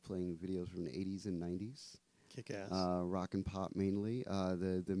walls playing videos from the 80s and 90s. Kick ass. Rock and pop mainly.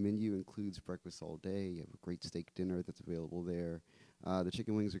 The menu includes breakfast all day. You have a great steak dinner that's available there. The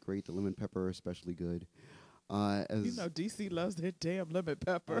chicken wings are great. The lemon pepper are especially good. You know, DC loves their damn lemon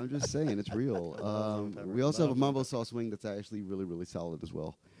pepper. I'm just saying, it's real. Lemon pepper. We also have a Love mambo lemon sauce wing that's actually really, really solid as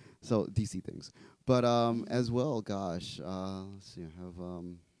well. So DC things, but as well, gosh, let's see.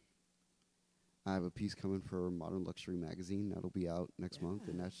 I have a piece coming for Modern Luxury magazine that'll be out next month,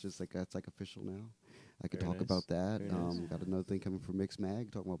 and that's just that's like official now. I could Very talk nice. about that. Very nice. Got another thing coming for Mix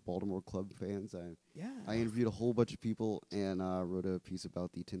Mag, talking about Baltimore club fans. Yeah. I interviewed a whole bunch of people and wrote a piece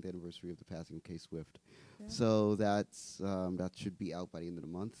about the 10th anniversary of the passing of K Swift. Yeah. So that should be out by the end of the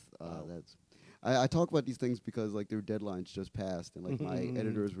month. Wow. I talk about these things because like their deadlines just passed, and like my Mhm.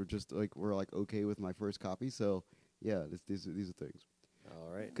 editors were just like okay with my first copy. So yeah, these are things. All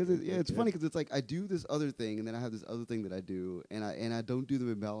right. Because it's funny because it's like I do this other thing, and then I have this other thing that I do, and I don't do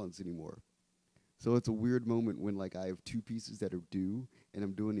them in balance anymore. So it's a weird moment when like I have two pieces that are due, and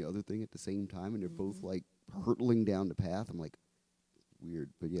I'm doing the other thing at the same time, and they're both like hurtling down the path. I'm like,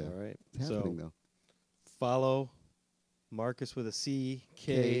 weird, but yeah, All right. it's happening though. Follow Marcus with a C,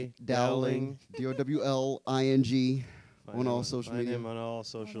 K, Dowling, DOWLING. Find on him all social find media. him on all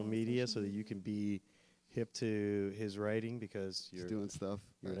social all media social so that you can be hip to his writing because Just you're doing stuff.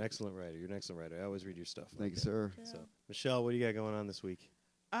 you're an excellent writer. You're an excellent writer. I always read your stuff. Thank you, sir. Yeah. So, Michelle, what do you got going on this week?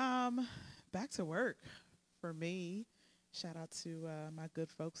 Back to work for me. Shout out to my good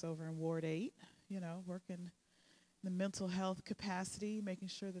folks over in Ward 8, working in the mental health capacity, making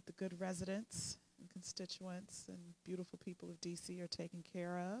sure that the good residents and constituents and beautiful people of DC are taken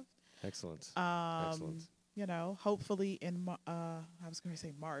care of. Excellent. Excellent. Hopefully I was going to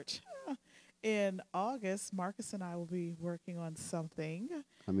say March. In August, Marcus and I will be working on something.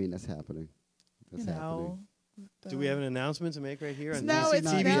 I mean, that's happening. That's happening. Do we have an announcement to make right here on No, DC it's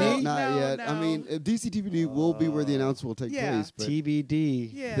TBD? Not yet. no. I mean, DC TBD will be where the announcement will take Yeah. place. But TBD.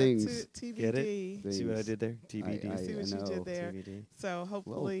 Yeah, Things. TBD. Get it? See what I Things. did there? TBD. I see what you know. did there. TBD. So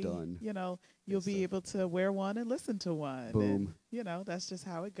hopefully, done. you'll Good be stuff. able to wear one and listen to one. Boom. And, that's just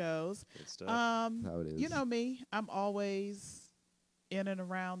how it goes. Good stuff. How it is. You know me, I'm always in and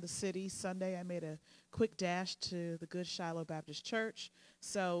around the city. Sunday, I made a quick dash to the Good Shiloh Baptist Church.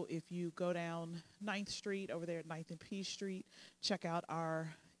 So if you go down 9th Street over there at 9th and P Street, check out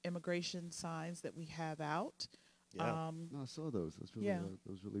our immigration signs that we have out. Yeah. No, I saw those. That's really, Yeah. that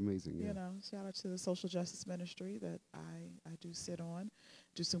was really amazing. Yeah. Shout out to the social justice ministry that I do sit on,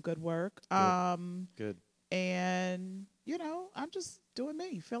 do some good work. Good. And I'm just doing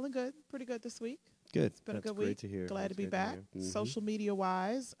me, feeling good, pretty good this week. Good. It's been That's a good great week. to hear. Glad That's to be great back. hear. Social media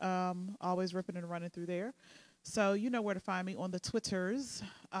wise, always ripping and running through there. So you know where to find me on the Twitters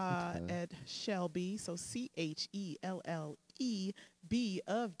at Shelby. So CHELLEB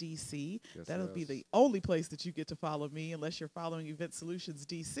of DC. Yes, That'll be yes. the only place that you get to follow me unless you're following Event Solutions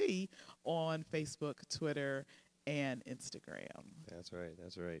DC on Facebook, Twitter, and Instagram. That's right.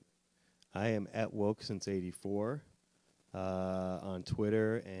 That's right. I am at woke since '84 on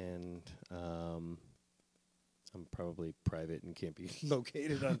Twitter, and I'm probably private and can't be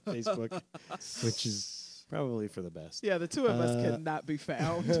located on Facebook, which is probably for the best. Yeah, the two of us cannot be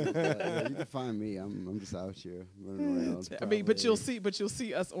found. Yeah, you can find me. I'm just out here running around. I mean, but you'll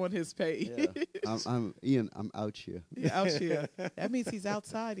see us on his page. Yeah. I'm Ian. I'm out here. Yeah, out here. That means he's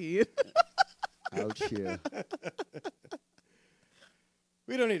outside here. Out here.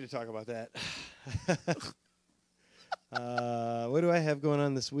 We don't need to talk about that. What do I have going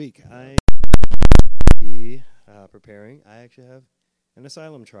on this week? I be preparing. I actually have an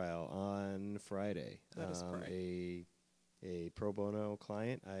asylum trial on Friday. Let us pray. A pro bono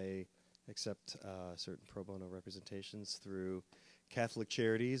client. I accept certain pro bono representations through Catholic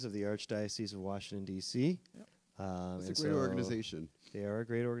Charities of the Archdiocese of Washington, D.C. Yep. It's and a great so organization. They are a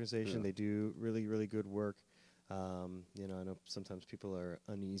great organization. Yeah. They do really, really good work. I know sometimes people are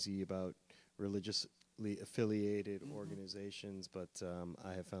uneasy about religiously affiliated organizations, but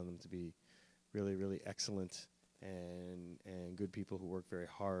I have found them to be really, really excellent and good people who work very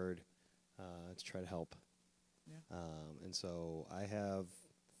hard to try to help. Yeah. And so I have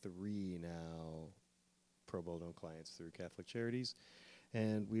 3 now pro bono clients through Catholic Charities,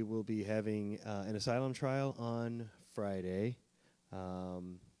 and we will be having an asylum trial on Friday.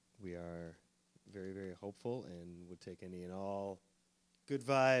 We are very, very hopeful and would take any and all good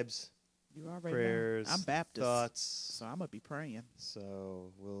vibes, You already prayers, know. I'm Baptist, thoughts. so I'm gonna be praying.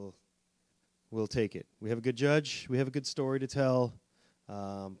 So we'll take it. We have a good judge. We have a good story to tell.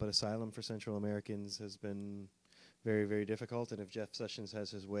 But asylum for Central Americans has been very, very difficult. And if Jeff Sessions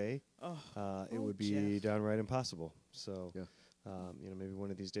has his way, it would be Jeff. downright impossible. So, Yeah. maybe one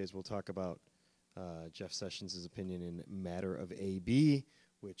of these days we'll talk about Jeff Sessions' opinion in matter of AB,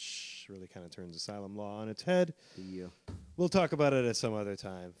 which really kind of turns asylum law on its head. Yeah. We'll talk about it at some other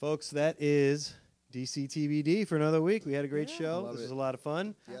time. Folks, that is DC TBD for another week. We had a great Yeah. show. Love This it. was a lot of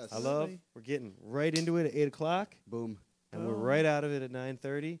fun. Yes. I love. Absolutely. We're getting right into it at 8 o'clock, Boom. and we're Boom. right out of it at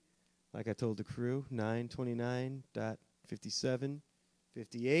 9:30. Like I told the crew, 9:29.57,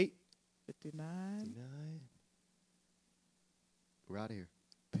 58, 59. 59. We're out of here.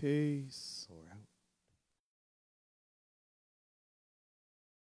 Peace. We're out.